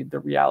necessarily the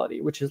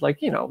reality, which is like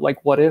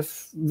what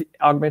if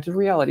augmented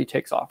reality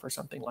takes off or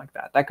something like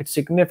that? That could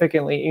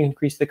significantly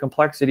increase the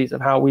complexities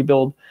of how we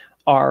build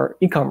our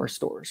e-commerce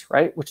stores,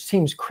 right? Which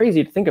seems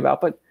crazy to think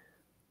about, but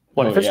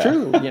what if it's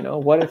true?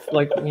 What if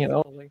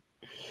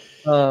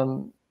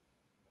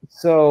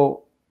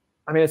so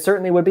I mean, it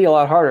certainly would be a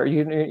lot harder.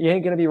 You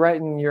ain't going to be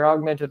writing your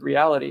augmented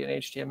reality in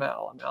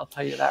HTML. I mean, I'll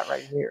tell you that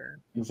right here.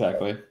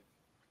 Exactly.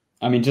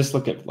 I mean, just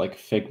look at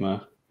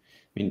Figma. I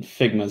mean,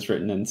 Figma's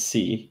written in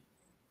C,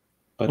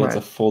 but it's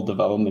a full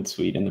development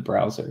suite in the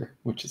browser,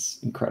 which is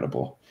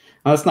incredible.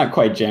 Well, it's not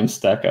quite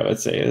JAMstack, I would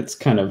say. It's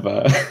kind of,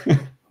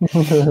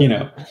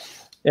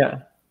 yeah,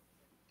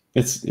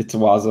 it's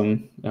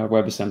WASM,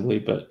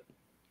 WebAssembly, but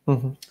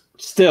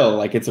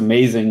still, it's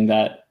amazing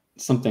that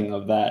something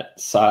of that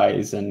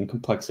size and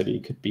complexity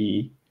could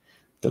be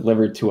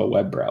delivered to a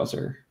web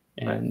browser.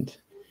 And,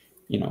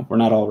 you know, we're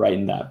not all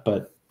writing that,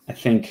 but I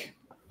think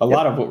a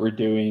lot of what we're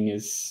doing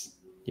is,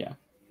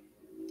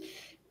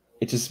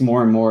 it's just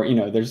more and more, you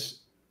know,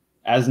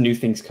 as new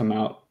things come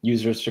out,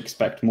 users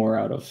expect more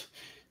out of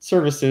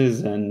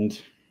services, and,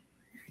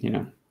 you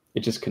know, it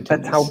just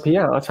continues.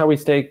 That's how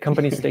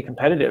companies stay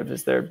competitive,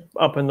 is they're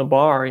up in the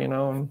bar, you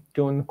know, and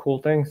doing the cool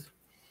things.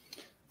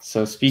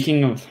 So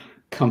speaking of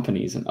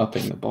companies and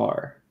upping the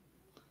bar,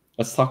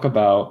 let's talk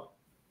about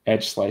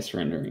edge slice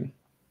rendering.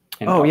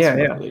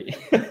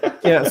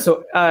 Yeah.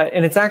 So,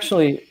 and it's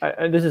actually,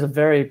 this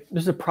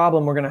is a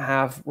problem we're going to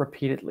have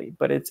repeatedly,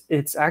 but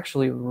it's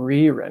actually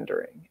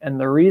re-rendering. And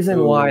the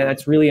reason why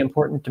that's really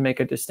important to make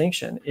a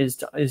distinction is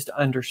to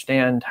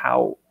understand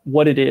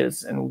what it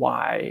is and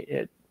why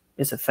it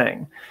is a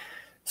thing.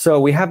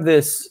 So we have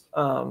this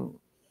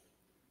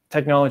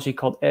technology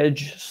called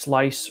edge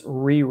slice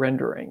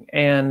re-rendering.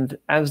 And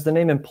as the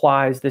name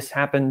implies, this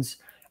happens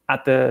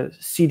at the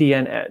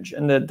CDN edge.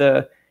 And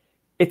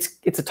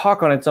it's a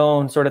talk on its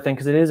own sort of thing,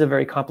 because it is a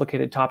very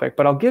complicated topic.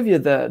 But I'll give you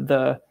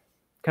the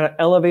kind of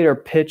elevator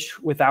pitch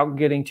without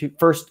getting too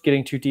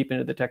deep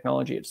into the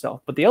technology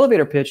itself. But the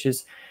elevator pitch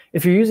is,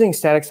 if you're using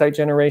static site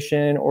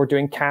generation or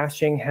doing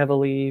caching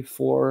heavily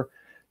for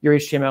your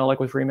HTML, like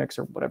with Remix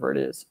or whatever it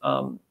is,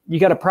 you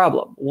got a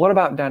problem. What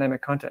about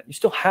dynamic content? You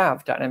still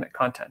have dynamic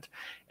content,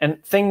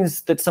 and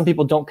things that some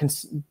people don't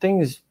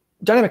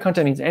dynamic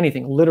content means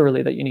anything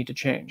literally that you need to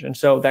change. And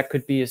so that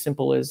could be as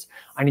simple as,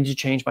 I need to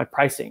change my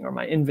pricing or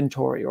my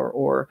inventory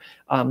or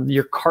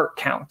your cart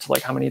count,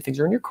 like how many things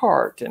are in your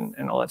cart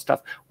and all that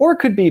stuff. Or it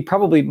could be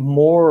probably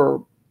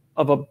more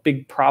of a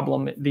big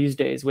problem these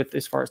days with,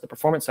 as far as the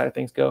performance side of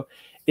things go,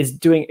 is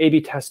doing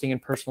A/B testing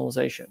and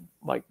personalization.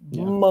 Like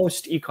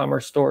most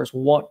e-commerce stores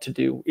want to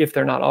do, if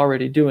they're not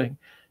already doing,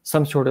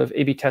 some sort of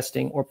A/B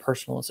testing or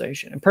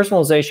personalization. And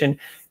personalization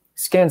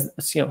spans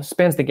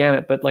the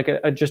gamut, but like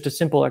just a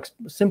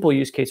simple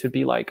use case would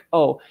be like,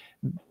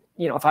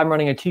 if I'm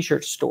running a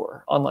t-shirt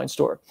store, online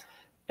store,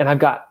 and I've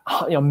got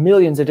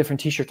millions of different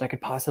t-shirts I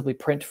could possibly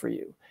print for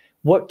you,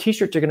 what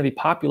t-shirts are going to be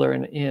popular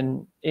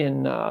in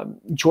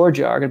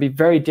Georgia are going to be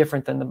very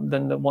different than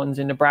the ones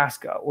in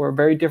Nebraska, or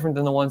very different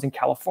than the ones in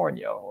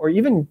California, or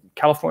even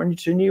California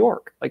to New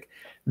York. Like,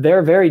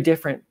 they're very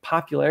different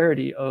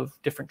popularity of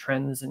different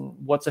trends, and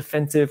what's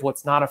offensive,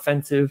 what's not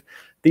offensive,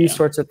 these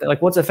sorts of things.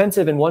 Like, what's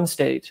offensive in one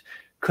state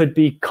could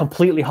be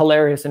completely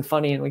hilarious and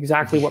funny and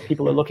exactly what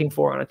people are looking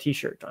for on a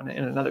t-shirt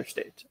in another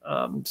state.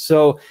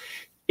 So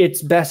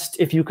it's best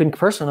if you can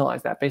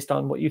personalize that based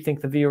on what you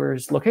think the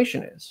viewer's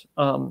location is.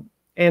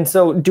 And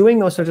so doing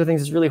those sorts of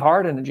things is really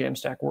hard in the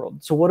JAMstack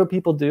world. So what do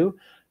people do?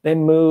 They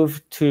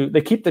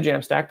keep the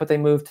JAMstack, but they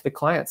move to the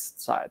client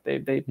side.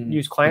 They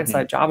use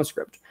client-side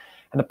JavaScript.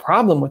 And the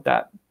problem with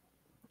that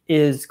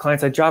is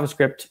client-side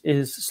JavaScript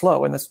is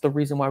slow, and that's the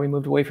reason why we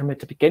moved away from it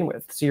to begin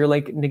with. So you're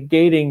like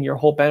negating your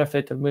whole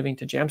benefit of moving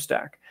to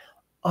JAMstack,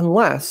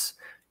 unless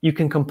you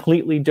can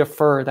completely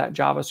defer that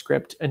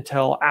JavaScript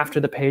until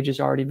after the page is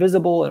already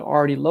visible and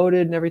already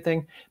loaded and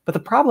everything. But the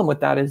problem with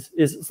that is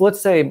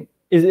let's say,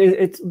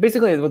 it's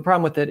basically, the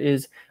problem with it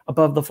is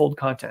above the fold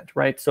content,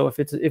 right? So if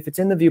it's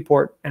in the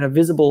viewport and a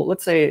visible,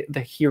 let's say the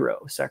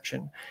hero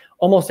section,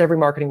 almost every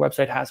marketing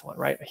website has one,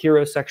 right? A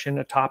hero section,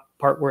 a top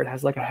part where it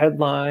has like a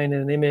headline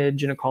and an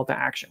image and a call to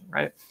action,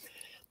 right?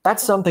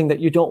 That's something that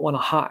you don't want to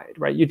hide,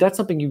 right? That's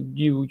something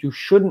you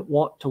shouldn't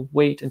want to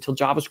wait until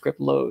JavaScript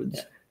loads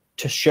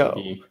to show.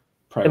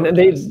 And then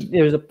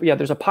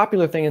there's a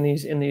popular thing in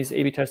these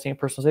A/B testing and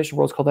personalization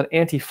worlds called an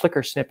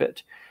anti-flicker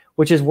snippet,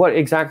 which is what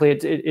exactly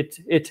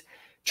it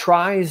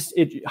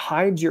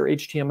hides your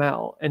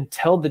HTML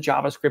until the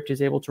JavaScript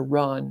is able to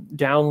run,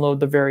 download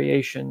the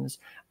variations,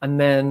 and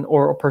then,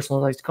 or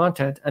personalized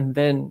content, and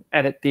then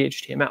edit the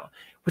HTML,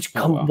 which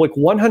like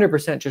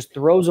 100% just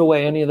throws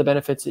away any of the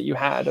benefits that you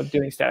had of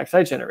doing static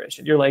site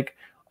generation. You're like,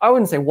 I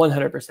wouldn't say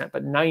 100%,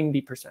 but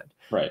 90%.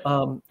 Right.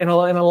 In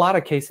a lot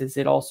of cases,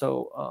 it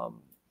also,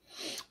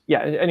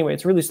 anyway,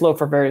 it's really slow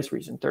for various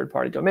reasons,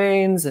 third-party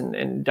domains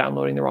and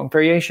downloading the wrong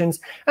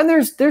variations. And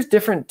there's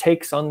different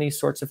takes on these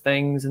sorts of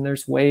things, and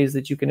there's ways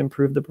that you can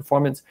improve the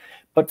performance.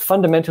 But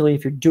fundamentally,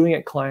 if you're doing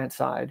it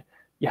client-side,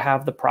 you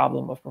have the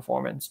problem of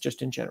performance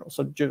just in general.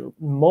 So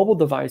mobile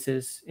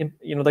devices,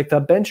 like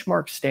the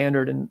benchmark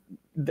standard, and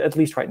at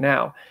least right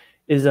now,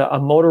 is a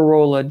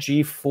Motorola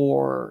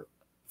G4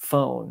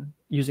 phone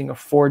using a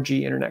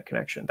 4G internet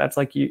connection. That's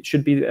like,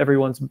 should be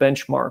everyone's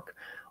benchmark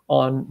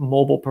on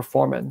mobile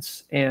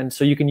performance. And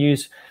so you can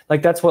use,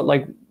 like, that's what,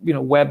 like,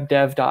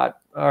 web.dev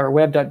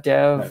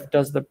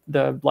does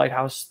the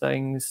Lighthouse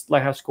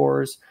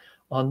scores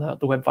on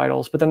the Web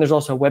Vitals. But then there's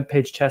also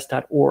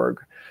webpagetest.org,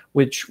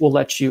 which will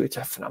let you,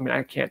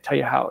 I can't tell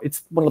you how,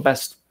 it's one of the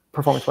best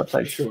performance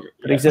websites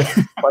that exists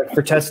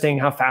for testing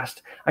how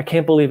fast. I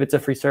can't believe it's a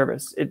free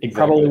service. It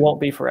probably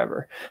won't be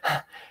forever.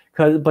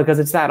 Because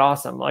it's that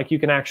awesome. Like, you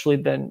can actually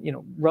then,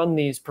 run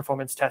these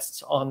performance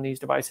tests on these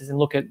devices and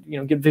look at,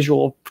 get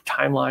visual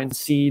timelines,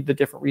 see the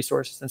different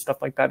resources and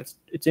stuff like that.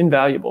 It's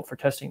invaluable for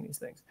testing these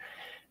things.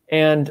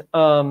 And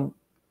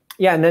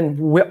Yeah, and then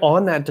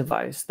on that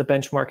device, the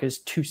benchmark is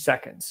 2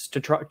 seconds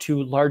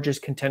to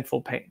largest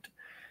contentful paint.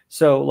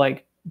 So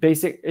like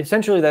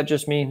essentially that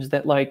just means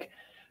that like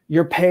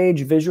your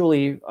page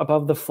visually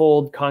above the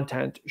fold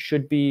content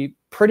should be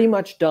pretty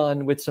much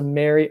done with some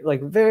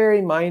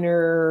very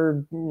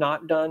minor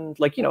not done,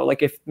 like, you know,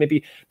 like if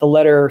maybe the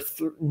letter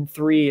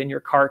 3 in your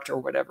cart or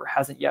whatever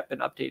hasn't yet been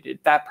updated,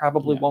 that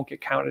probably won't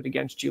get counted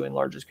against you in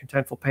largest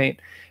contentful paint.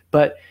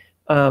 But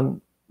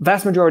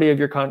vast majority of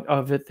your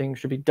things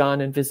should be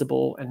done and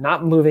visible and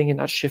not moving and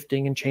not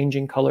shifting and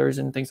changing colors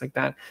and things like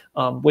that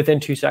within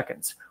 2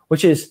 seconds,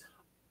 which is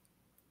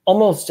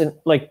almost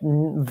like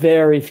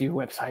very few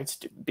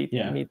websites meet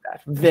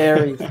that.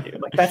 Very few.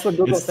 Like that's what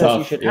Google says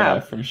you should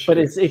have. For sure.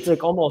 But it's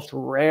like almost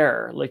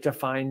rare, like to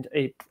find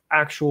a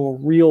actual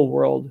real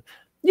world.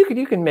 You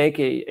can make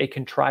a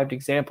contrived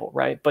example,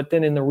 right? But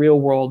then in the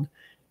real world,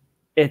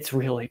 it's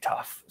really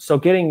tough. So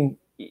getting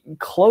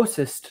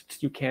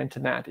closest you can to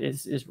that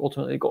is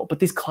ultimately the goal. But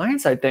these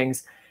client-side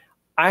things,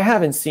 I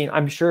haven't seen,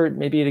 I'm sure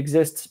maybe it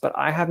exists, but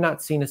I have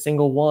not seen a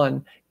single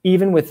one,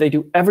 even with they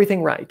do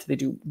everything right. They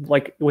do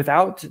like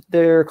without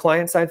their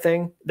client-side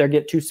thing, they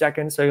get 2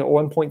 seconds, so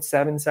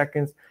 1.7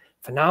 seconds,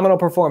 phenomenal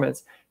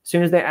performance. As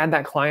soon as they add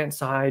that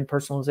client-side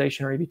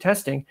personalization or A/B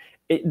testing,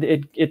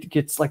 it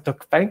gets like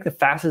I think the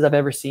fastest I've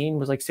ever seen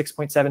was like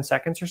 6.7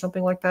 seconds or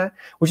something like that,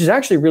 which is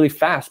actually really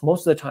fast.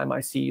 Most of the time I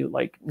see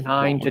like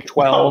 9 to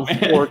 12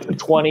 or to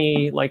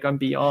 20, like I'm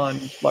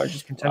beyond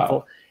largest contentful.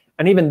 Wow.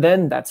 And even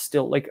then that's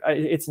still like,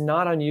 it's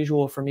not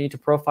unusual for me to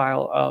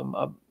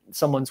profile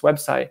someone's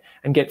website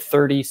and get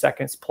 30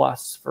 seconds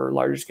plus for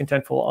largest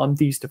contentful on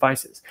these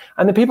devices.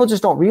 And the people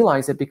just don't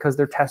realize it because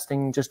they're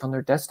testing just on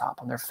their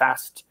desktop, on their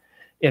fast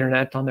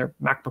internet, on their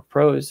MacBook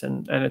Pros.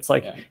 And it's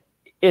like,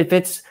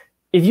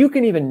 if you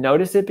can even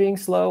notice it being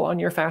slow on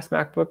your fast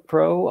MacBook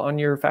Pro, on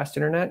your fast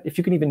internet, if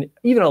you can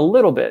even a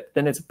little bit,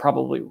 then it's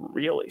probably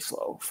really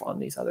slow on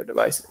these other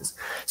devices.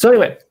 So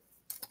anyway,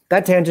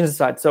 that tangent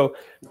aside, so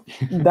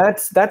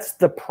that's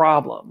the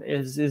problem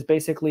is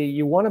basically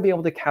you want to be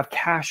able to have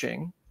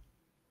caching.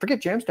 Forget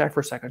JAMstack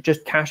for a second,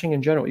 just caching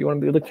in general. You want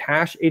to be able to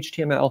cache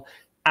HTML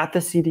at the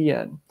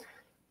CDN,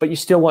 but you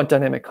still want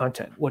dynamic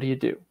content. What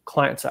do?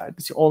 Client side.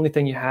 It's the only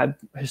thing you had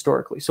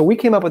historically. So we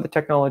came up with the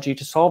technology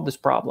to solve this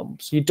problem,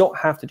 so you don't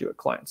have to do it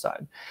client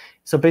side.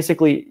 So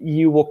basically,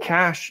 you will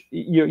cache,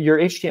 your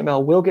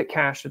HTML will get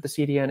cached at the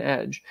CDN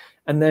edge,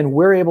 and then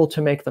we're able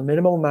to make the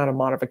minimum amount of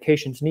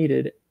modifications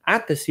needed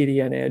at the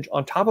CDN edge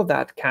on top of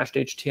that cached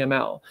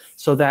HTML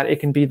so that it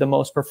can be the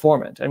most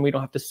performant, and we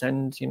don't have to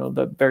send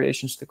the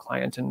variations to the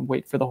client and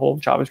wait for the whole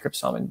JavaScript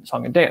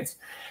song and dance.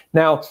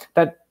 Now,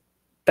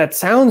 that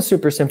sounds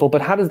super simple,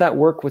 but how does that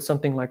work with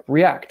something like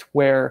React,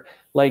 where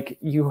like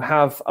you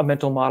have a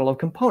mental model of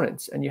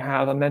components and you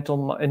have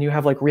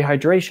like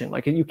rehydration?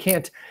 Like you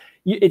can't,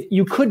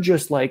 you could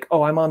just like,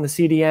 oh, I'm on the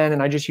CDN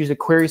and I just use a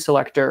query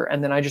selector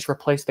and then I just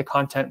replace the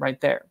content right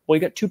there. Well,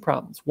 you got 2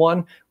 problems.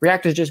 One,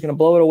 React is just going to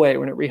blow it away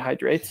when it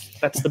rehydrates.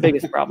 That's the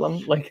biggest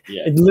problem. Like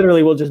it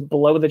literally will just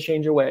blow the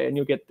change away and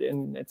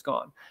and it's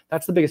gone.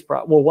 That's the biggest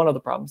problem. Well, one of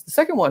the problems. The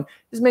second one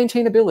is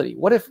maintainability.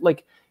 What if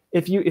like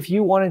if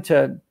you wanted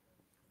to,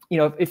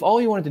 if all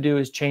you wanted to do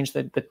is change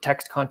the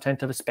text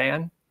content of a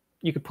span,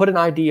 you could put an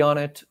ID on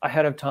it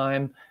ahead of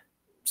time,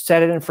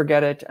 set it and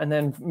forget it, and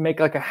then make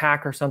like a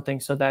hack or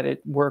something so that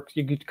it works.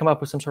 You could come up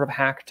with some sort of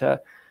hack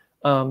to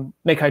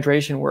make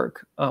hydration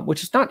work,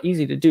 which is not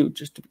easy to do,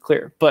 just to be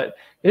clear, but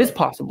it is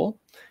possible.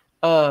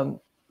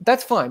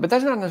 That's fine, but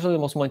that's not necessarily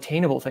the most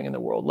maintainable thing in the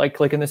world.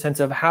 Like in the sense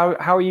of how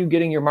are you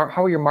getting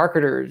how are your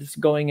marketers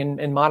going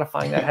and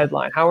modifying that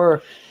headline? How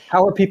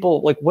are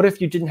people, like, what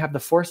if you didn't have the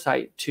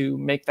foresight to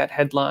make that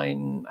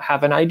headline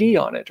have an ID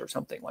on it or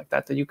something like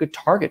that you could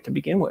target to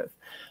begin with?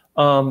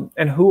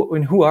 And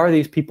who are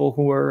these people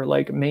who are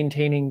like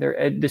maintaining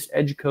this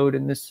edge code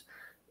and this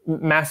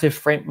massive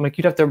frame? Like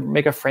you'd have to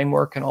make a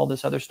framework and all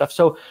this other stuff.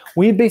 So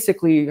we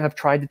basically have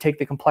tried to take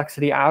the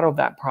complexity out of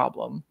that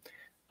problem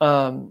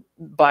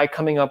by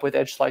coming up with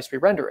edge slice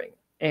re-rendering.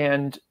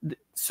 And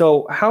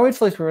so how edge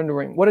slice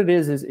re-rendering, what it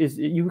is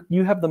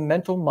you have the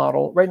mental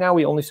model. Right now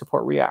we only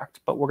support React,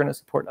 but we're going to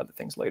support other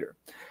things later.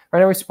 Right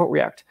now we support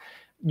React.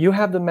 You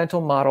have the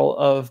mental model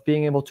of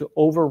being able to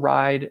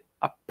override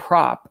a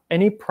prop,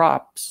 any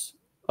props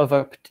of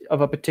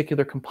a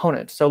particular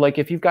component. So like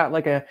if you've got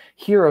like a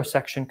hero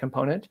section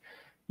component,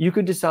 you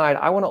could decide,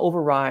 I want to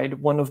override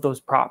one of those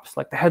props,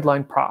 like the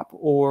headline prop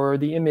or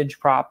the image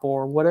prop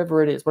or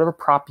whatever it is, whatever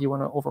prop you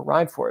want to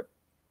override for it.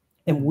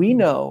 And we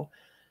know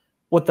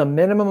what the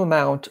minimum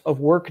amount of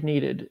work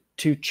needed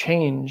to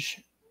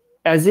change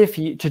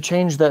to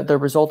change the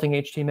resulting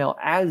HTML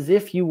as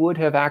if you would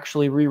have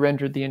actually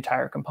re-rendered the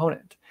entire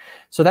component.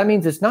 So that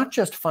means it's not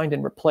just find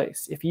and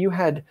replace. If you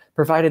had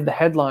provided the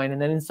headline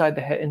and then inside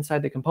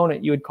the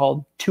component you had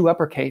called 2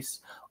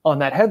 uppercase on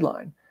that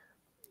headline,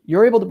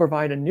 you're able to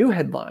provide a new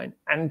headline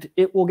and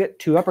it will get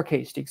 2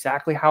 uppercased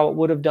exactly how it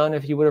would have done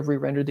if you would have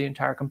re-rendered the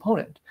entire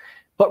component.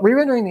 But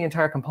re-rendering the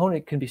entire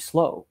component can be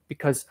slow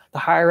because the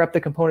higher up the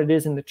component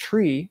is in the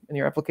tree, in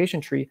your application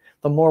tree,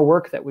 the more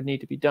work that would need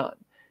to be done.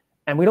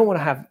 And we don't want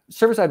to have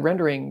server-side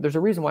rendering. There's a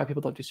reason why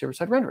people don't do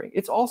server-side rendering.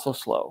 It's also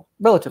slow,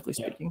 relatively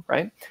speaking,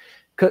 right?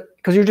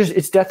 Because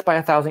it's death by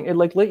 1,000.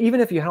 Even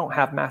if you don't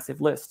have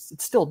massive lists,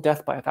 it's still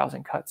death by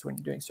 1,000 cuts when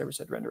you're doing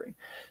server-side rendering.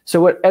 So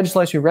what edge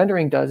slice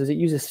rendering does is it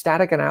uses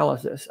static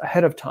analysis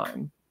ahead of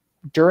time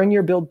during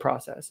your build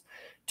process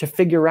to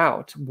figure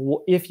out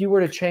if you were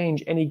to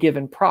change any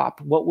given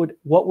prop, what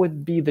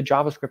would be the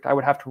JavaScript I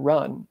would have to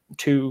run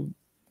to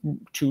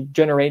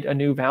generate a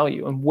new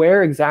value, and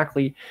where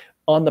exactly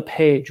on the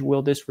page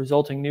will this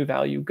resulting new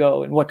value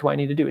go, and what do I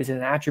need to do? Is it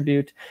an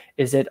attribute?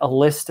 Is it a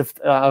list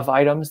of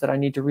items that I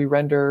need to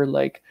re-render?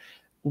 Like,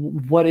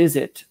 what is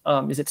it?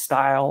 Is it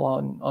style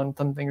on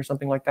something or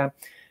something like that?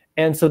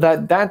 And so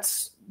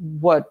that's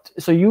what.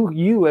 So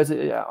you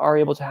are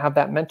able to have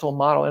that mental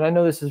model. And I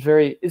know this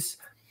is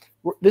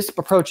this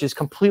approach is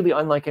completely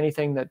unlike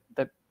anything that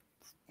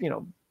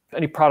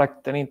any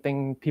product,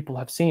 anything people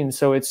have seen.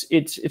 So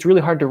it's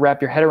really hard to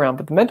wrap your head around.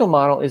 But the mental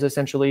model is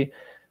essentially,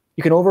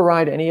 you can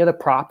override any of the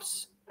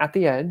props at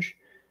the edge,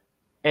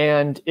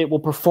 and it will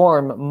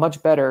perform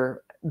much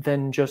better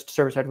than just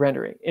server-side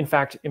rendering. In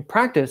fact, in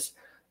practice,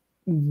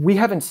 we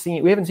haven't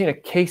seen a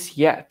case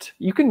yet.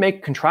 You can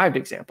make contrived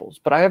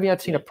examples, but I haven't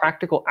yet seen a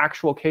practical,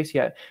 actual case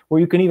yet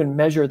where you can even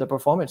measure the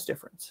performance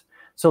difference.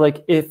 So,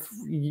 like, if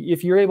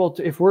we're able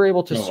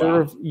to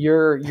serve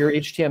your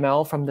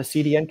HTML from the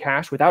CDN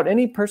cache without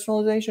any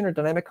personalization or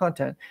dynamic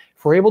content,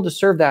 if we're able to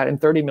serve that in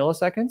 30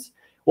 milliseconds,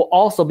 we'll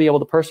also be able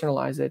to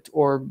personalize it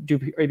or do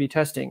A/B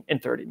testing in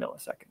 30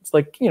 milliseconds.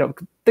 Like, the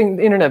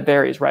internet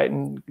varies, right?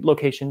 And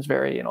locations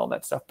vary and all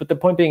that stuff. But the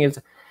point being is,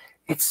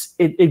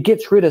 it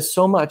gets rid of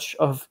so much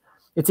of,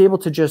 it's able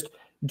to just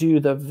do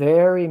the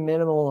very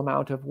minimal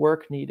amount of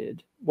work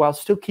needed while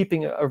still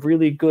keeping a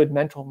really good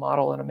mental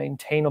model and a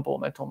maintainable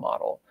mental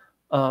model.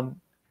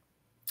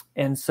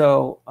 And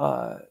so,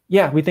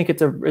 we think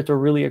it's a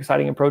really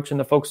exciting approach. And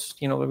the folks,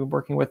 we've been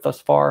working with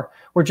thus far,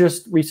 we've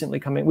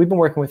been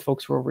working with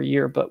folks for over a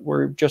year, but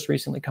we're just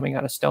recently coming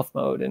out of stealth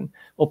mode and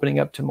opening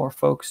up to more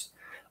folks.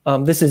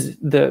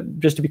 Just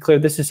to be clear,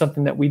 this is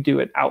something that we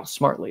do at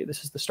Outsmartly.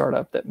 This is the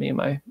startup that me and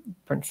my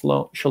friend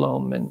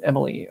Shalom and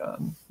Emily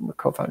were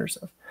co-founders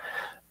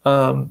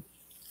of.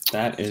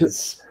 That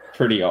is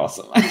pretty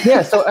awesome.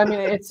 Yeah. So, I mean,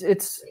 it's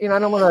I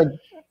don't want to,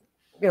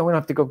 we don't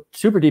have to go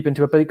super deep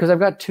into it, but because I've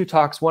got two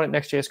talks, one at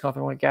Next.js Conf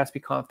and one at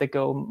Gatsby Conf, that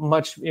go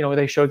much,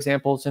 they show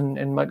examples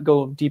and might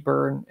go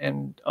deeper.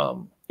 And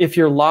if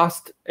you're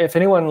lost, if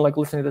anyone like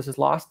listening to this is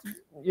lost,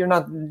 you're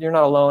not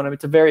alone. I mean,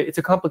 it's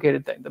a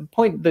complicated thing.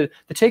 The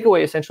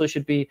takeaway essentially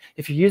should be,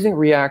 if you're using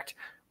React,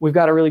 we've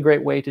got a really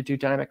great way to do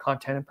dynamic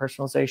content and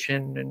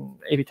personalization and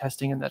A/B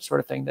testing and that sort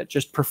of thing that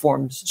just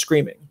performs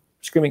screaming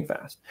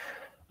fast.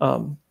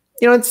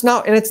 It's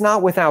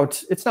not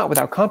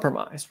without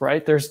compromise,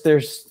 right?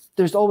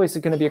 There's always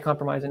going to be a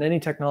compromise in any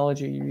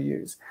technology you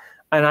use.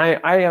 And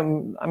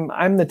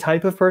I'm the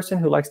type of person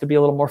who likes to be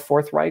a little more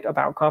forthright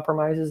about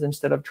compromises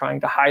instead of trying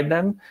to hide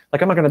them.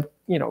 Like, I'm not going to,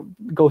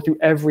 go through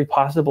every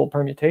possible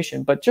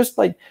permutation, but just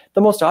like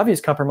the most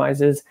obvious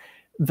compromise is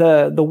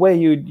the way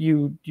you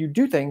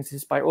do things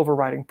is by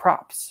overriding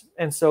props.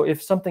 And so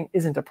if something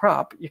isn't a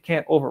prop, you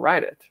can't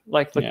override it.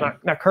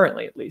 Not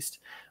currently, at least.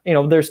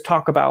 There's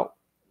talk about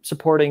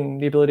supporting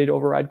the ability to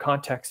override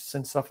contexts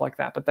and stuff like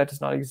that, but that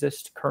does not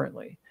exist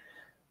currently.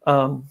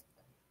 So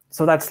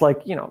that's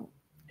like,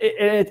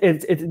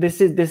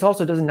 this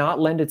also does not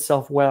lend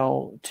itself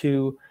well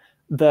to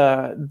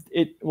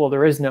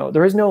there is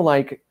no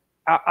like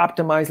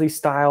Optimizely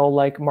style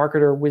like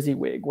marketer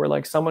WYSIWYG where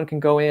like someone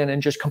can go in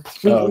and just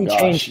completely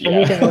change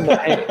anything on the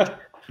page,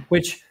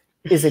 which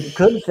is a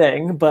good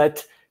thing,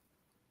 but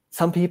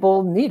some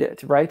people need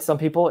it, right? Some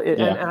people,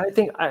 and I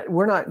think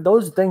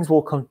those things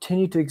will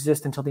continue to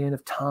exist until the end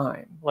of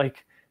time.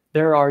 Like,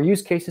 there are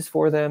use cases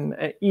for them,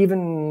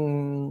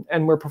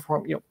 and we're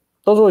performing,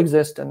 those will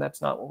exist, and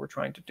that's not what we're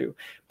trying to do.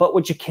 But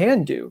what you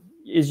can do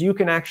is you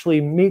can actually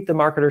meet the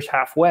marketers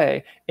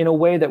halfway in a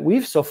way that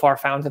we've so far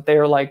found that they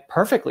are like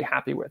perfectly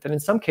happy with, and in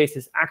some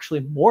cases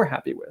actually more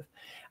happy with,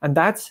 and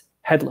that's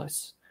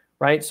headless,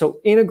 right? So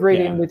integrate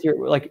in with your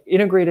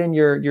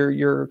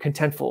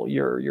contentful,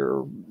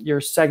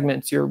 your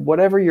segments, your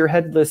whatever your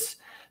headless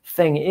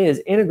thing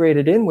is,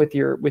 integrated in with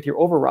your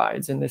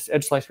overrides in this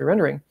edge slice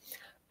rendering.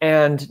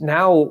 And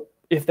now,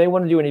 if they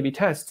want to do an A/B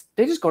test,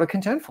 they just go to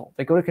Contentful.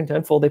 They go to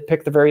Contentful. They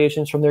pick the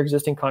variations from their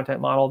existing content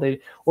model.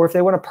 Or if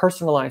they want to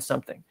personalize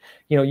something,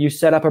 you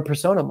set up a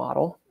persona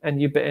model,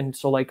 and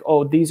so like,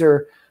 these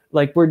are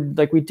like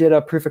we did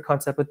a proof of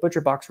concept with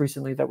ButcherBox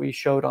recently that we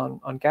showed on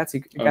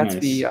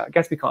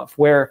Gatsby Conf,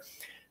 where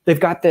they've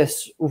got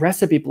this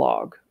recipe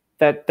blog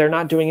that they're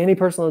not doing any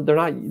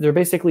they're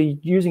basically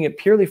using it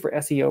purely for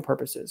SEO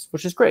purposes,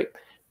 which is great,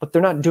 but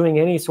they're not doing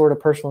any sort of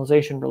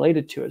personalization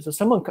related to it. So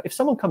if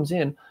someone comes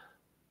in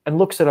and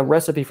looks at a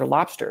recipe for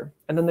lobster,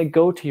 and then they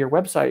go to your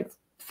website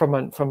from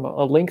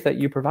a link that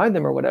you provide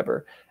them or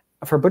whatever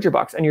for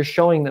ButcherBox, and you're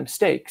showing them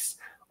steaks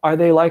are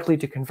they likely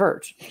to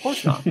convert? Of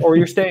course not. Or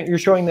you're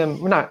showing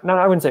them, not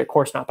I wouldn't say of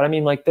course not, but I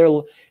mean, like,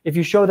 if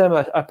you show them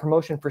a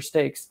promotion for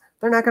steaks,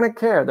 they're not going to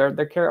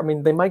care. I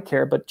mean, they might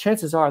care, but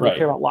chances are they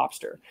care about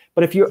lobster.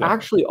 But if you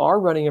actually are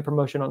running a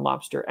promotion on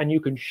lobster and you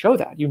can show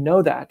that, you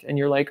know that, and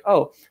you're like,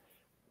 oh,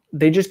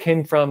 they just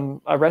came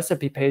from a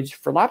recipe page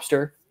for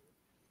lobster,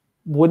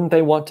 wouldn't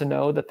they want to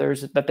know that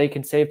they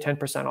can save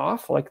 10%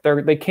 off? Like,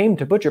 they came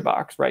to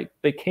ButcherBox, right?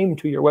 They came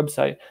to your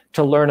website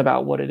to learn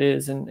about what it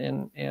is,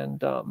 and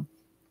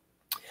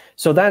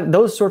so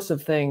those sorts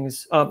of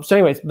things. So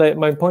anyways,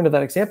 my point of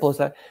that example is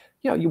that,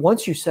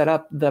 once you set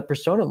up the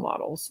persona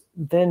models,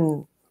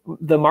 then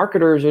the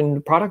marketers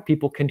and product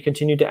people can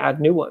continue to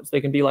add new ones. They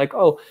can be like,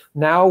 oh,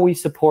 now we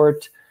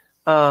support,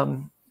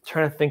 trying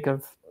to think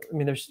of, I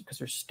mean, there's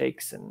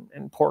steaks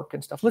and pork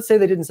and stuff. Let's say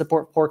they didn't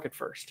support pork at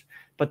first,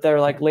 but they're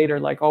like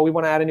later, like, oh, we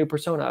want to add a new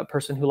persona, a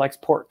person who likes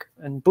pork,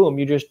 and boom,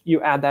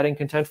 you add that in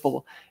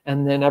Contentful,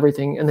 and then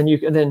everything, and then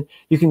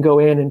you can go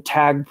in and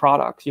tag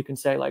products. You can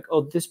say like,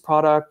 oh, this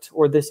product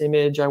or this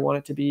image, I want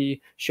it to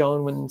be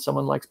shown when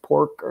someone likes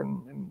pork,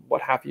 and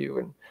what have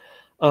you,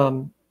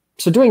 and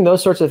so doing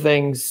those sorts of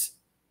things.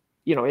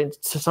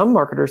 To some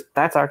marketers,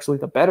 that's actually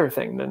the better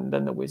thing than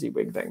the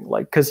WYSIWYG thing.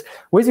 Like, because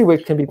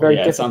WYSIWYG can be very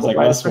difficult. It sounds like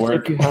less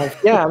work.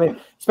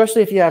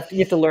 Especially if you have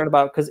to learn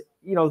about, because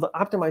the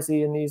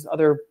Optimizely and these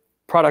other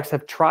products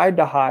have tried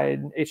to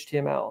hide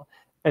HTML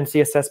and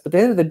CSS, but at the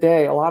end of the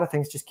day, a lot of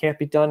things just can't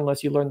be done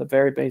unless you learn the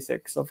very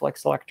basics of like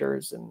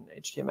selectors and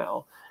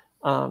HTML.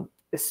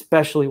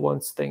 Especially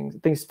once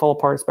things fall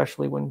apart,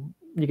 especially when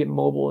you get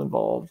mobile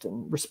involved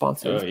and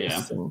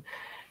responsiveness and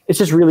it's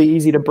just really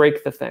easy to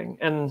break the thing.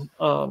 And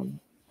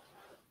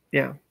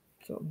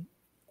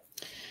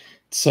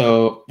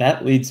so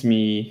that leads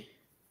me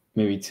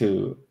maybe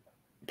to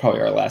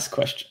probably our last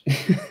question,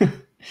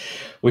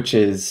 which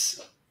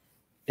is,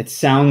 it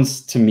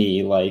sounds to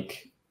me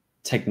like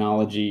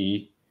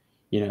technology,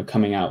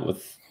 coming out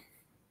with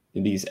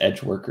these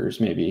edge workers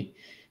maybe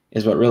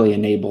is what really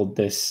enabled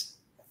this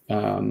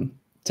to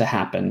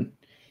happen.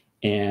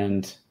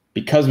 And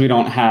because we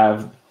don't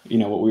have,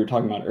 what we were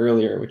talking about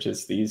earlier, which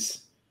is these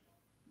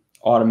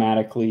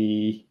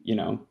automatically,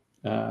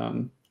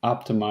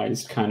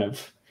 optimized kind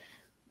of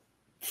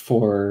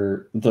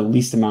for the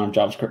least amount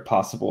of JavaScript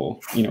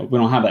possible. We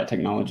don't have that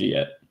technology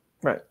yet.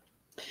 Right.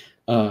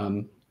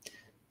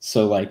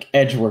 So like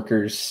edge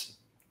workers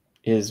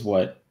is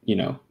what,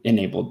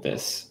 enabled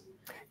this.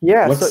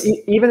 Yeah. So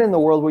even in the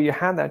world where you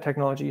have that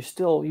technology,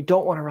 you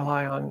don't want to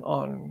rely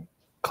on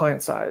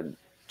client side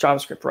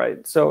JavaScript,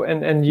 right? So,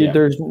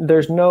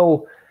 there's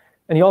no,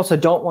 and you also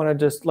don't want to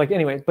just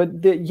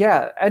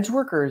edge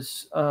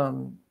workers,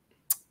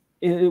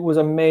 it was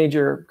a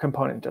major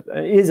component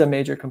is a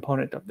major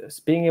component of this.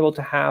 Being able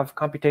to have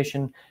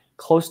computation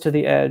close to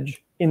the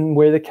edge in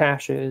where the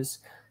cache is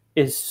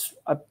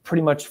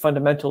pretty much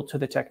fundamental to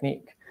the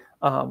technique.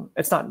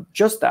 It's not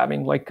just that. I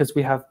mean, because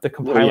we have the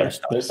compiler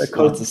stuff, the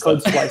code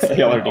splicing,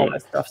 and all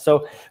that stuff.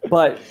 So,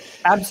 but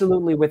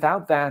absolutely,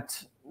 without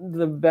that,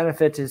 the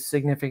benefit is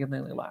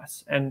significantly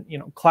less. And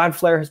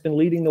Cloudflare has been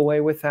leading the way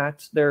with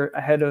that. They're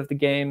ahead of the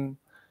game.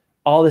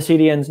 All the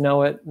CDNs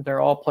know it. They're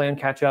all playing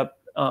catch up,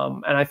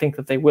 and I think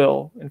that they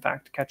will, in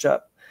fact, catch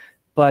up.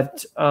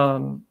 But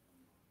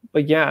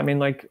yeah, I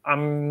mean,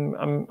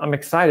 I'm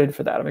excited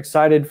for that. I'm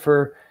excited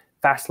for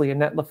Fastly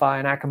and Netlify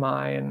and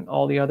Akamai and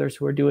all the others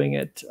who are doing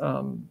it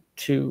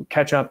to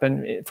catch up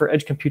and for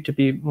edge compute to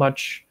be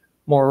much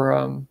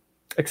more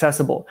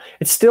accessible.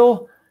 It's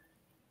still.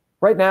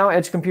 Right now,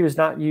 edge compute is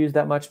not used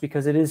that much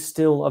because it is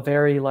still a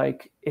very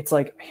it's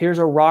like, here's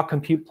a raw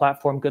compute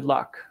platform, good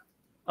luck.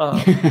 And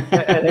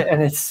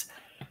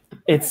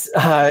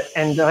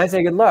and when I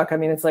say good luck, I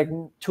mean, it's like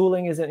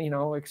tooling isn't,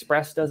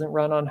 Express doesn't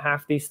run on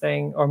half these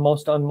things or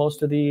most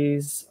of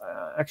these.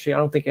 Actually,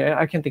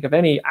 I can't think of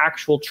any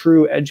actual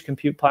true edge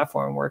compute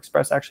platform where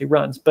Express actually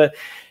there's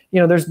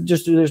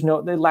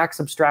it lacks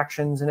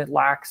abstractions and it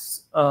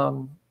lacks,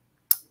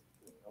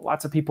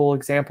 lots of people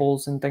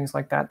examples and things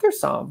like that. There's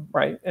some,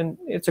 right? And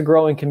it's a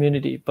growing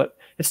community, but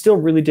it's still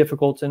really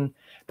difficult. And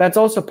that's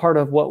also part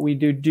of what we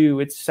do.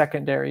 It's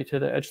secondary to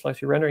the edge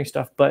slicer rendering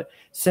stuff. But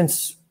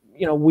since,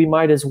 we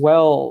might as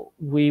well,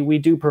 we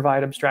do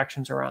provide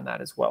abstractions around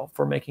that as well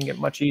for making it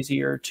much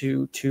easier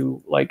to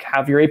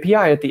have your API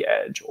at the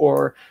edge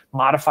or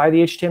modify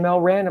the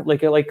HTML random.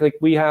 Like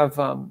we have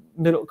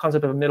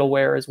concept of a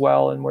middleware as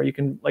well, and where you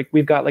can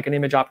we've got an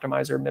image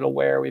optimizer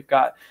middleware. We've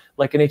got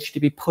an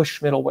HTTP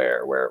push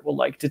middleware where it will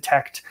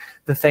detect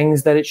the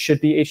things that it should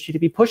be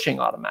HTTP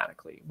pushing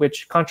automatically,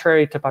 which,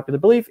 contrary to popular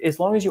belief, as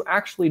long as you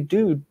actually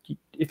do,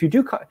 if you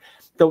do.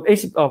 So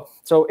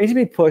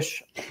HTTP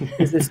push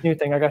is this new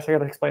thing. I got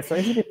to explain. So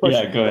HTTP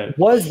push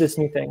was this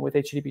new thing with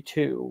HTTP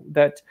 2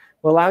 that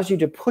allows you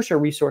to push a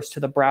resource to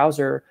the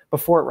browser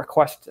before it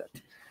requests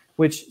it,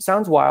 which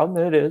sounds wild,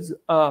 and it is.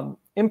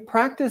 In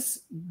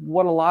practice,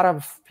 what a lot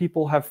of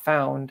people have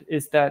found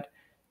is that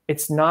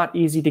it's not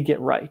easy to get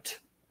right.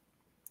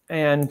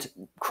 And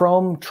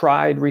Chrome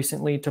tried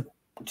recently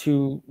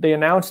they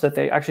announced that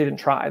they actually didn't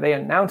try. They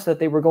announced that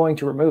they were going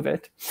to remove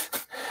it.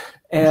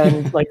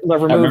 and like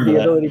remove the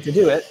that. ability to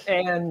do it.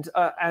 And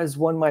as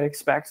one might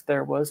expect,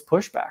 there was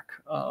pushback,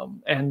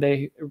 and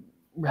they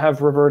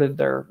have reverted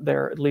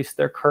their at least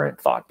their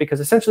current thought, because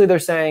essentially they're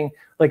saying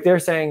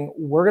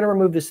we're going to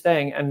remove this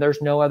thing and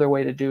there's no other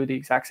way to do the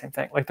exact same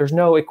thing. Like there's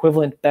no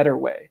equivalent better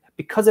way,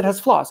 because it has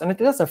flaws, and it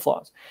does have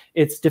flaws.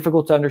 It's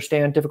difficult to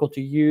understand, difficult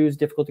to use,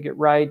 difficult to get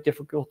right,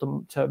 difficult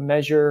to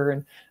measure,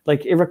 and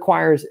like it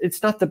requires.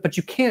 It's not that, but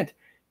you can't.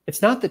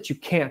 It's not that you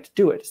can't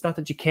do it. It's not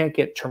that you can't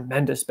get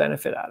tremendous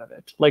benefit out of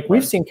it. Like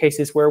we've seen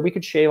cases where we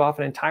could shave off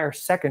an entire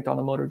second on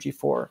the Moto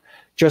G4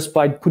 just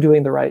by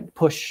doing the right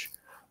push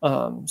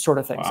sort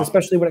of things,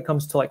 especially when it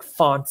comes to like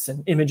fonts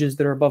and images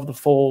that are above the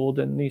fold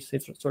and these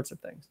sorts of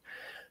things.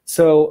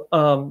 So,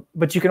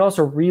 but you can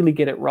also really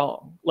get it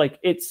wrong. Like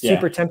it's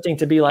super tempting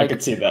to be like, I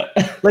could see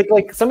that.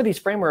 like some of these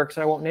frameworks,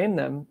 I won't name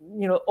them,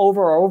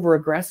 over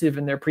aggressive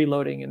in their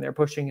preloading and their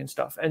pushing and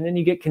stuff. And then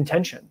you get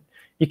contention.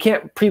 You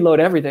can't preload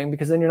everything,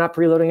 because then you're not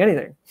preloading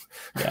anything.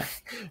 Yeah.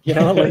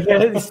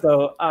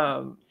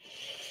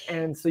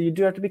 And so you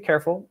do have to be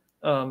careful.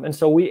 And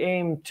so we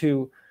aim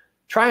to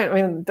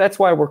that's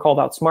why we're called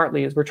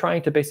Outsmartly, is we're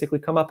trying to basically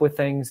come up with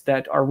things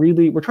that are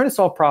we're trying to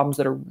solve problems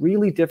that are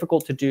really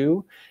difficult to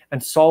do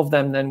and solve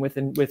them then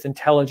with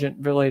intelligent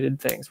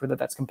related things, whether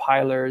that's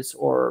compilers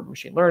or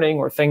machine learning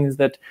or things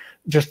that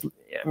just,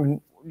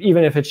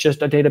 even if it's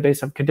just a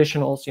database of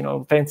conditionals,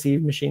 fancy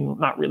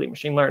not really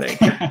machine learning,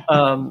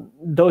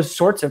 those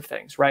sorts of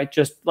things, right?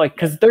 Just like,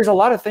 because there's a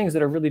lot of things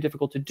that are really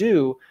difficult to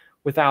do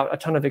without a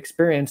ton of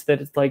experience,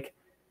 that it's like,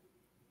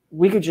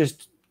 we could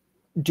just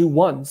do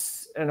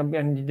once,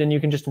 and then you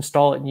can just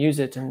install it and use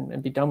it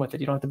and be done with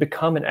it. You don't have to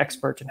become an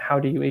expert in how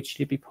do you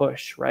HTTP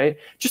push, right?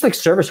 Just like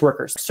service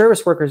workers.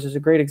 Service workers is a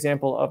great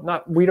example of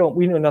we know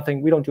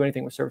nothing, we don't do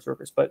anything with service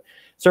workers, but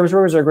service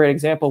workers are a great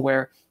example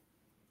where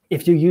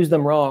if you use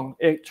them wrong,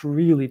 it's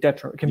really really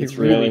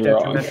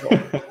detrimental.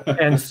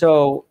 And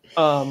so,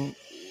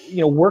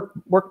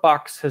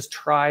 Workbox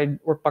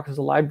is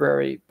a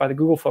library by the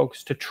Google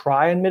folks to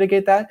try and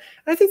mitigate that.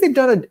 And I think they've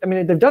done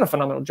a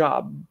phenomenal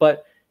job,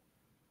 but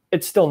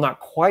it's still not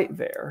quite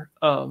there.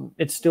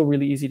 It's still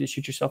really easy to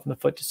shoot yourself in the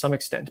foot to some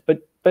extent.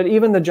 But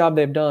even the job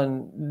they've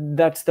done,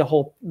 that's the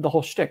whole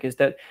shtick, is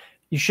that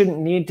you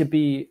shouldn't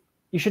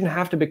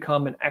have to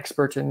become an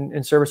expert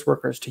in service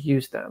workers to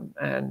use them.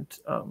 And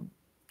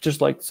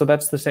so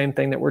that's the same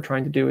thing that we're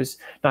trying to do, is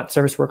not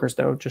service workers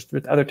though, just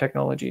with other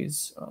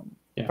technologies,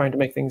 trying to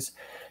make your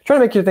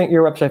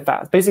website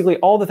fast. Basically,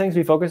 all the things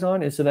we focus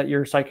on is so that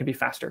your site can be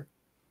faster.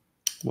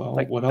 Well,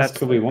 what else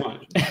could we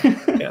want?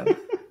 Yeah.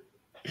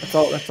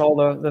 That's all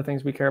the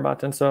things we care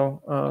about. And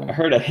so I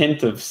heard a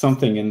hint of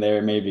something in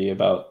there, maybe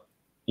about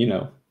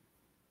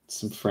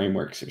some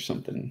frameworks or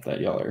something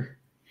that y'all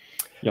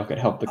could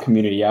help the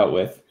community out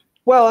with.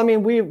 Well, I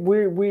mean,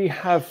 we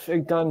have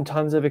done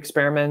tons of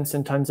experiments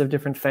and tons of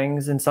different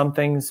things, and some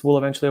things will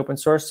eventually open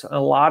source. A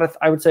lot of,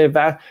 I would say,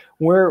 that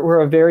we're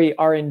a very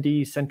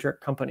R&D centric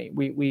company.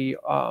 We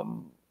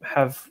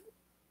have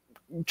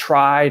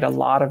tried a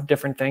lot of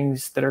different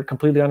things that are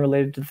completely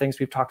unrelated to the things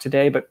we've talked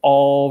today, but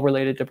all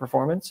related to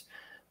performance,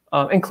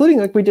 including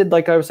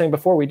like I was saying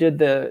before, we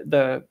did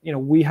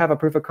we have a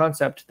proof of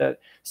concept that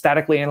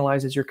statically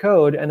analyzes your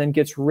code and then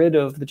gets rid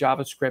of the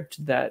JavaScript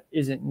that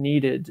isn't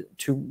needed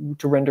to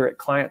render it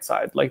client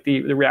side, like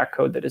the React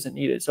code that isn't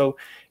needed. So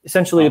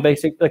essentially, the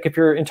basic, like if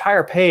your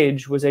entire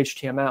page was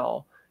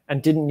HTML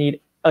and didn't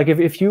need, like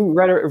if you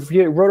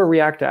wrote a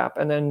React app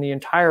and then the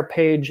entire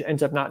page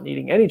ends up not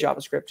needing any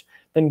JavaScript,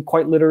 then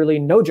quite literally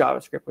no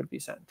JavaScript would be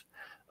sent.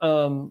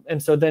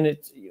 And so then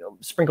it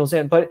sprinkles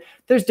in, but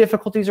there's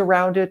difficulties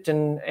around it,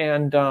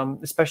 and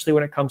especially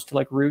when it comes to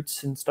like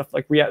roots and stuff,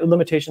 like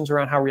limitations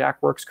around how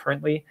React works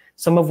currently,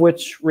 some of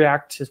which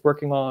React is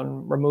working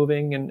on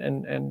removing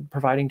and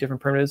providing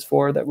different primitives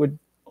for that would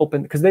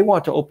open, because they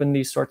want to open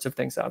these sorts of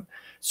things up.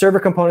 Server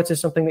components is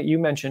something that you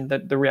mentioned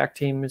that the React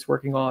team is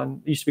working on.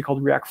 It used to be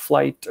called React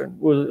Flight, or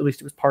well, at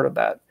least it was part of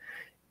that.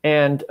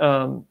 And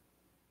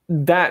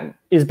that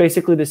is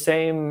basically the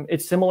same.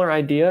 It's similar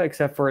idea,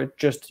 except for it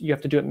just, you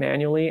have to do it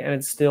manually, and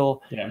it's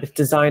still, it's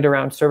designed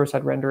around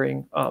server-side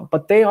rendering.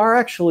 But they are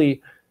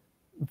actually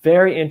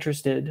very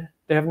interested.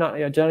 They have not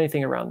done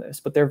anything around this,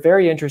 but they're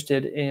very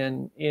interested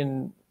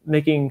in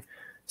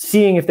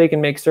seeing if they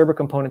can make server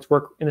components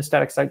work in a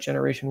static site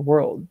generation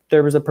world.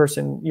 There was a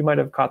person, you might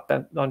have caught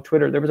that on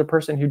Twitter, there was a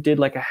person who did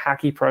like a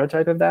hacky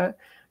prototype of that.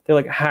 They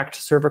like hacked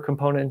server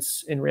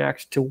components in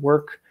React to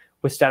work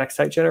with static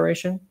site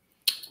generation.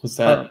 Was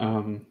that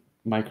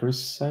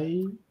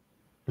microsite? Or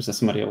was that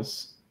somebody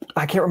else?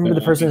 I can't remember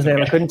the person's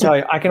name. I couldn't tell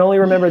you. I can only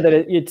remember that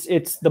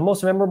it's the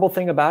most memorable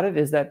thing about it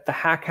is that the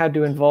hack had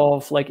to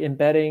involve like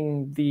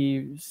embedding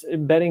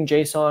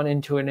JSON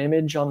into an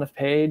image on the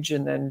page,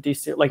 and then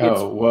it's like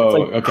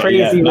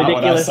crazy,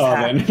 ridiculous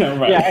hack. No,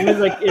 right.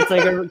 Yeah, it's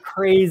like a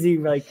crazy,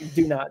 like,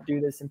 do not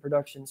do this in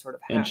production sort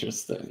of hack.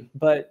 Interesting.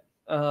 But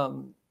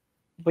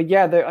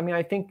yeah,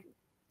 I think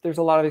there's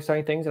a lot of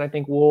exciting things, and I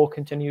think we'll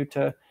continue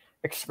to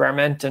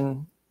experiment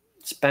and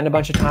spend a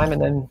bunch of time,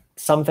 and then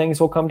some things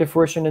will come to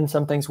fruition and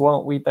some things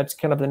won't. That's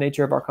kind of the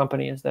nature of our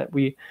company, is that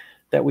we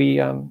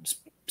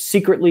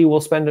secretly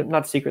will spend it,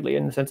 not secretly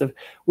in the sense of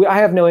I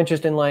have no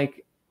interest in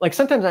like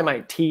sometimes I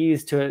might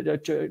tease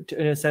to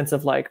in a sense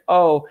of like,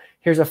 oh,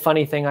 here's a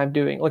funny thing I'm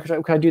doing.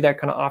 Like I do that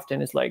kind of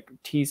often, is like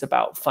tease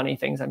about funny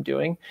things I'm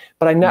doing.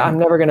 But I'm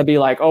never going to be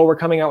like, oh, we're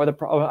coming out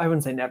with I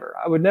wouldn't say never.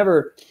 I would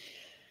never.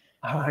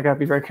 Oh, I got to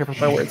be very careful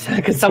with my words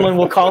because someone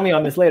will call me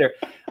on this later.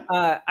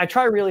 I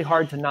try really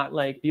hard to not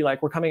like be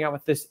like, we're coming out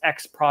with this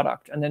X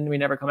product, and then we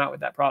never come out with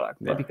that product,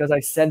 right? Because I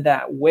said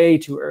that way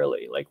too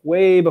early, like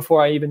way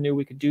before I even knew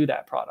we could do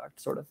that product,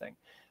 sort of thing.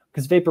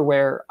 Because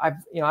vaporware,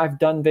 I've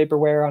done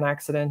vaporware on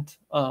accident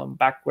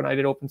back when I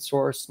did open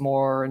source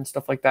more and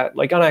stuff like that.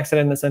 Like on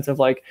accident in the sense of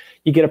like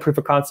you get a proof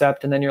of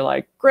concept and then you're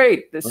like,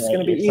 great, this is going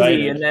to be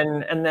easy, and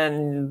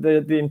then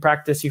in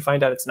practice you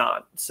find out it's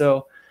not.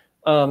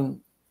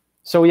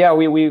 So yeah,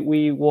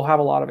 we will have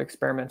a lot of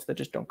experiments that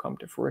just don't come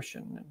to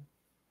fruition.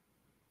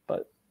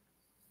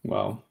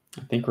 Well,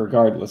 I think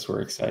regardless,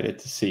 we're excited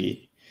to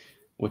see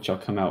what y'all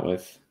come out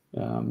with.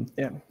 I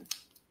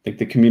think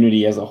the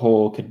community as a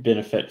whole could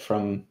benefit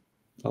from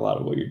a lot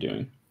of what you're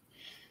doing.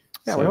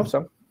 Yeah, we hope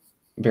so.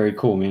 Very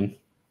cool, man.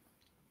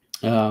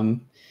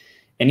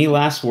 Any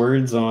last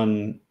words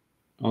on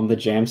the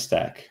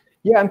JAMstack?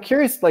 Yeah, I'm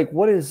curious, like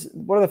what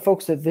are the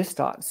folks at this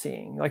dot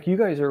seeing? Like you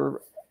guys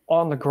are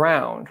on the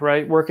ground,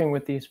 right? Working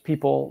with these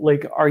people,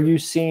 like, are you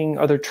seeing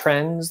other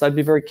trends? I'd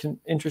be very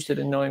interested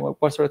in knowing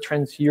what sort of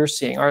trends you're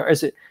seeing.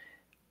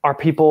 Are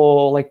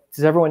people like,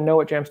 does everyone know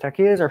what JAMstack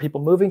is? Are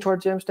people moving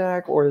towards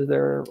JAMstack, or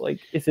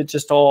is it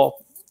just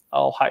all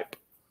hype?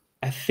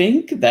 I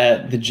think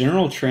that the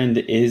general trend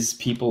is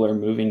people are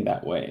moving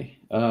that way.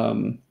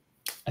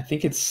 I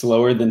think it's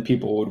slower than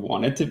people would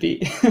want it to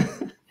be.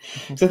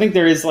 So I think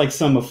there is like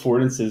some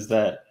affordances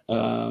that,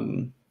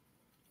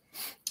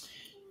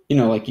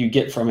 like you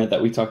get from it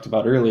that we talked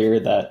about earlier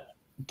that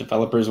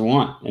developers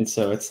want. And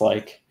so it's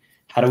like,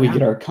 how do we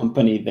get our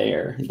company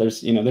there?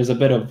 There's a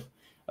bit of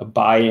a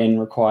buy-in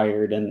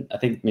required. And I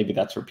think maybe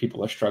that's where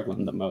people are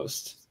struggling the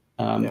most.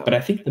 But I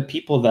think the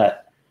people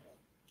that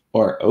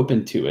are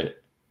open to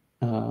it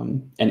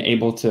and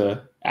able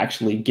to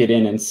actually get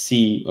in and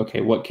see,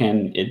 okay, what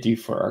can it do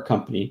for our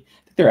company?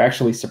 I think they're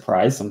actually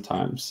surprised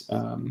sometimes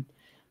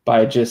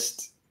by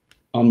just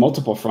on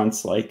multiple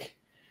fronts, like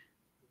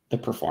the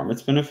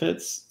performance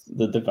benefits,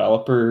 the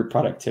developer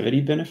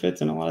productivity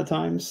benefits, and a lot of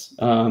times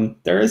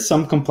there is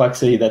some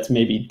complexity that's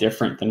maybe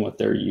different than what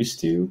they're used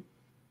to,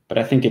 but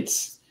I think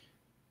it's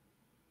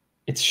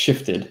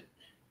shifted,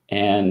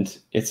 and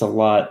it's a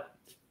lot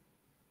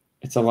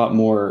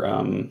more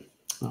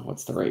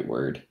what's the right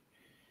word?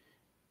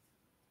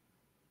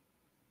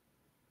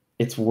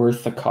 It's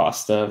worth the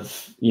cost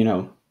of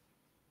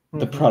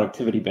the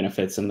productivity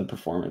benefits and the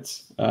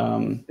performance.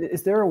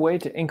 Is there a way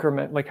to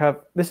increment,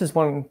 this is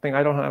one thing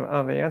I don't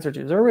have the answer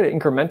to. Is there a way to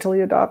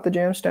incrementally adopt the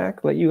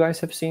JAMstack that you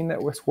guys have seen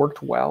that was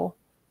worked well?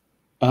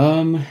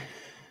 Because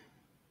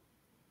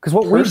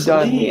what we've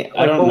done,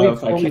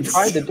 what we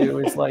tried to do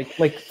is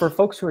like for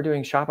folks who are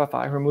doing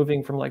Shopify, who are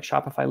moving from like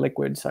Shopify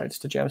liquid sites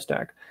to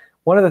JAMstack,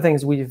 one of the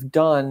things we've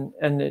done,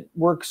 and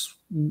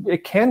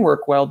it can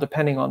work well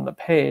depending on the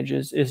page,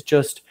 is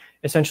just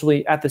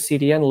essentially at the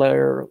CDN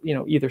layer,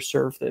 either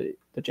serve the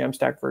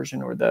JAMstack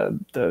version or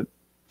the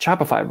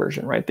Shopify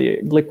version, right? The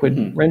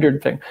liquid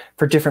rendered thing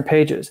for different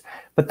pages.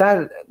 But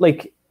that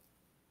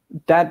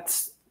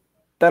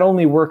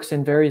only works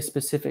in very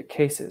specific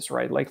cases,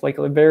 right?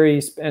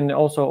 And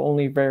also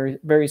only very,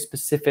 very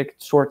specific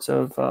sorts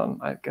of,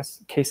 I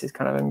guess cases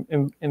kind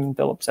of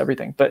envelops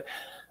everything. But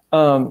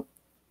I'm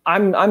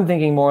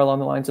thinking more along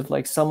the lines of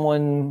like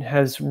someone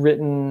has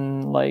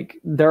written,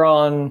 like they're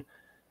on,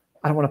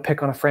 I don't want to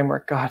pick on a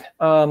framework. God.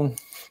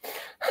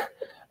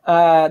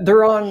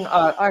 They're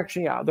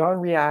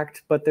on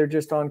React, but they're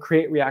just on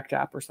Create React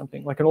App or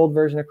something, like an old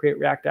version of Create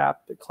React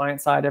App, the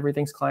client side,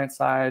 everything's client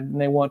side,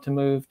 and they want to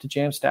move to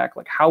JAMstack.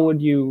 Like,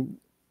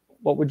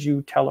 what would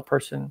you tell a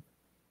person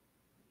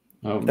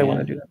if they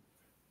want to do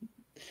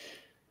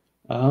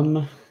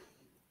that?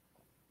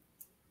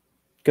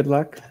 Good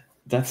luck.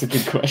 That's a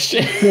good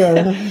question.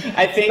 Yeah.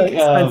 I think,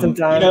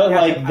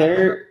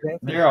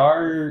 there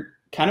are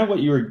kind of what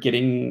you were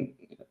getting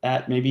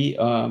at, maybe.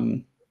 I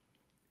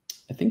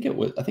think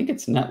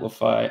it's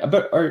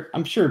Netlify, or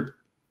I'm sure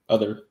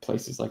other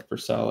places like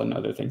Bazel and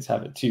other things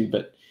have it too.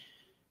 But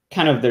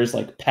kind of there's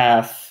like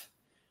path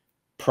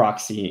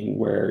proxying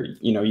where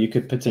you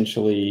could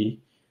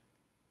potentially,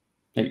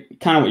 like,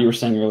 kind of what you were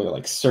saying earlier,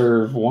 like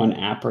serve one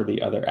app or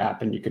the other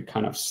app, and you could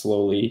kind of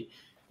slowly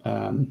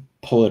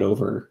pull it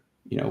over,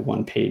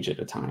 one page at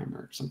a time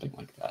or something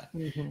like that.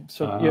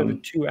 So you have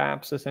two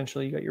apps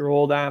essentially. You got your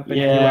old app and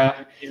your new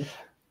app.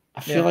 I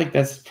feel like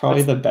that's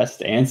probably the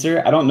best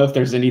answer. I don't know if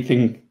there's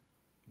anything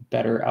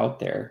better out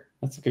there.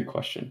 That's a good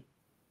question.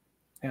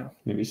 Yeah,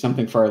 maybe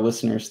something for our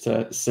listeners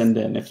to send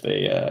in if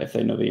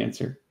they know the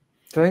answer.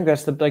 So I think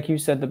that's like you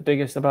said, the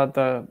biggest about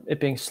it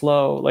being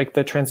slow, like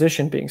the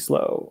transition being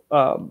slow,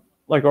 or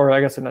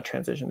I guess not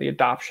transition, the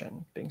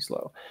adoption being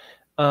slow.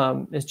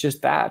 is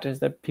just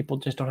that people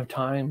just don't have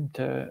time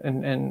to,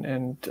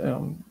 and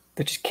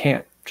they just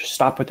can't just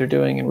stop what they're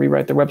doing and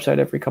rewrite their website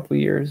every couple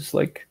of years,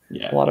 like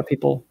a lot of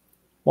people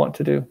want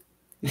to do.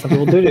 Some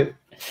people do.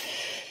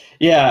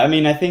 Yeah, I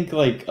mean, I think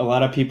like a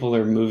lot of people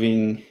are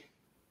moving,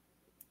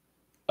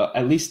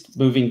 at least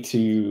moving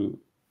to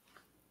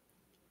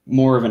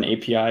more of an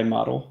API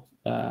model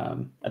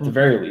at the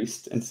very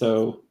least. And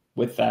so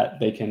with that,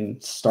 they can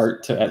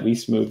start to at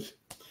least move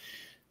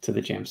to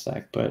the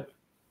JAMstack, but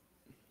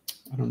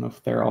I don't know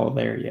if they're all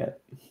there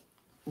yet.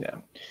 Yeah.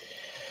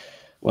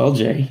 Well,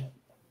 Jay,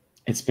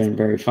 it's been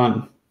very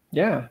fun.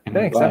 Yeah,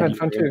 thanks. I've had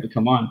fun too.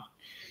 Come on.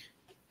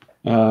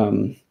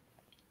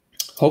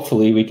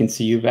 Hopefully we can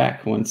see you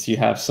back once you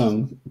have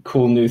some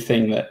cool new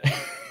thing that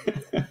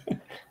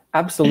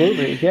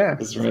absolutely, yeah,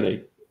 is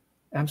ready.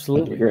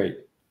 Absolutely. That'd be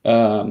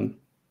great.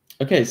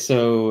 Okay,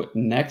 so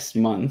next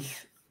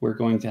month we're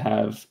going to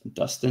have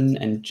Dustin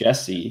and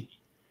Jesse,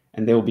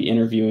 and they will be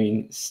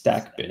interviewing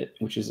StackBit,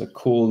 which is a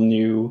cool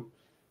new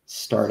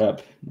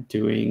startup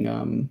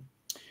doing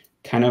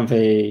kind of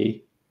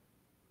a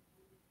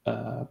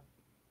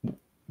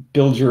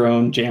build your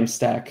own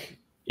JAMstack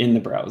in the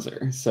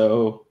browser.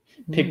 So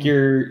pick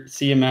your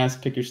CMS,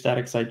 pick your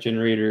static site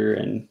generator,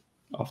 and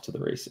off to the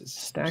races.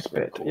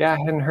 StackBit. Cool. Yeah, I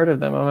hadn't heard of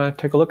them. I'm going to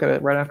take a look at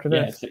it right after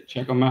this. Yeah,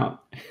 check them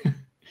out.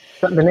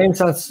 The name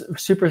sounds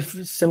super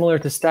similar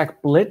to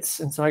Stack Blitz,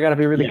 and so I got to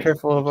be really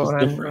careful about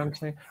what I'm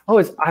saying. Oh,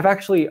 I've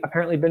actually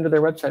apparently been to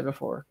their website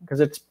before because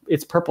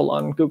it's purple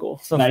on Google.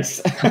 So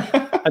nice.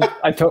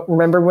 I don't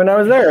remember when I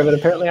was there, but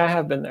apparently I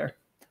have been there.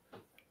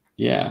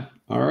 Yeah.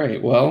 All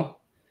right.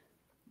 Well,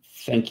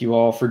 thank you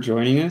all for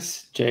joining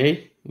us. Jay,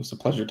 it was a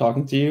pleasure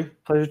talking to you.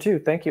 Pleasure too.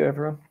 Thank you,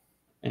 everyone.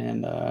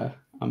 And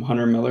I'm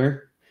Hunter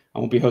Miller. I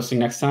won't be hosting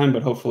next time,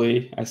 but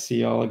hopefully I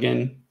see y'all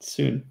again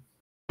soon.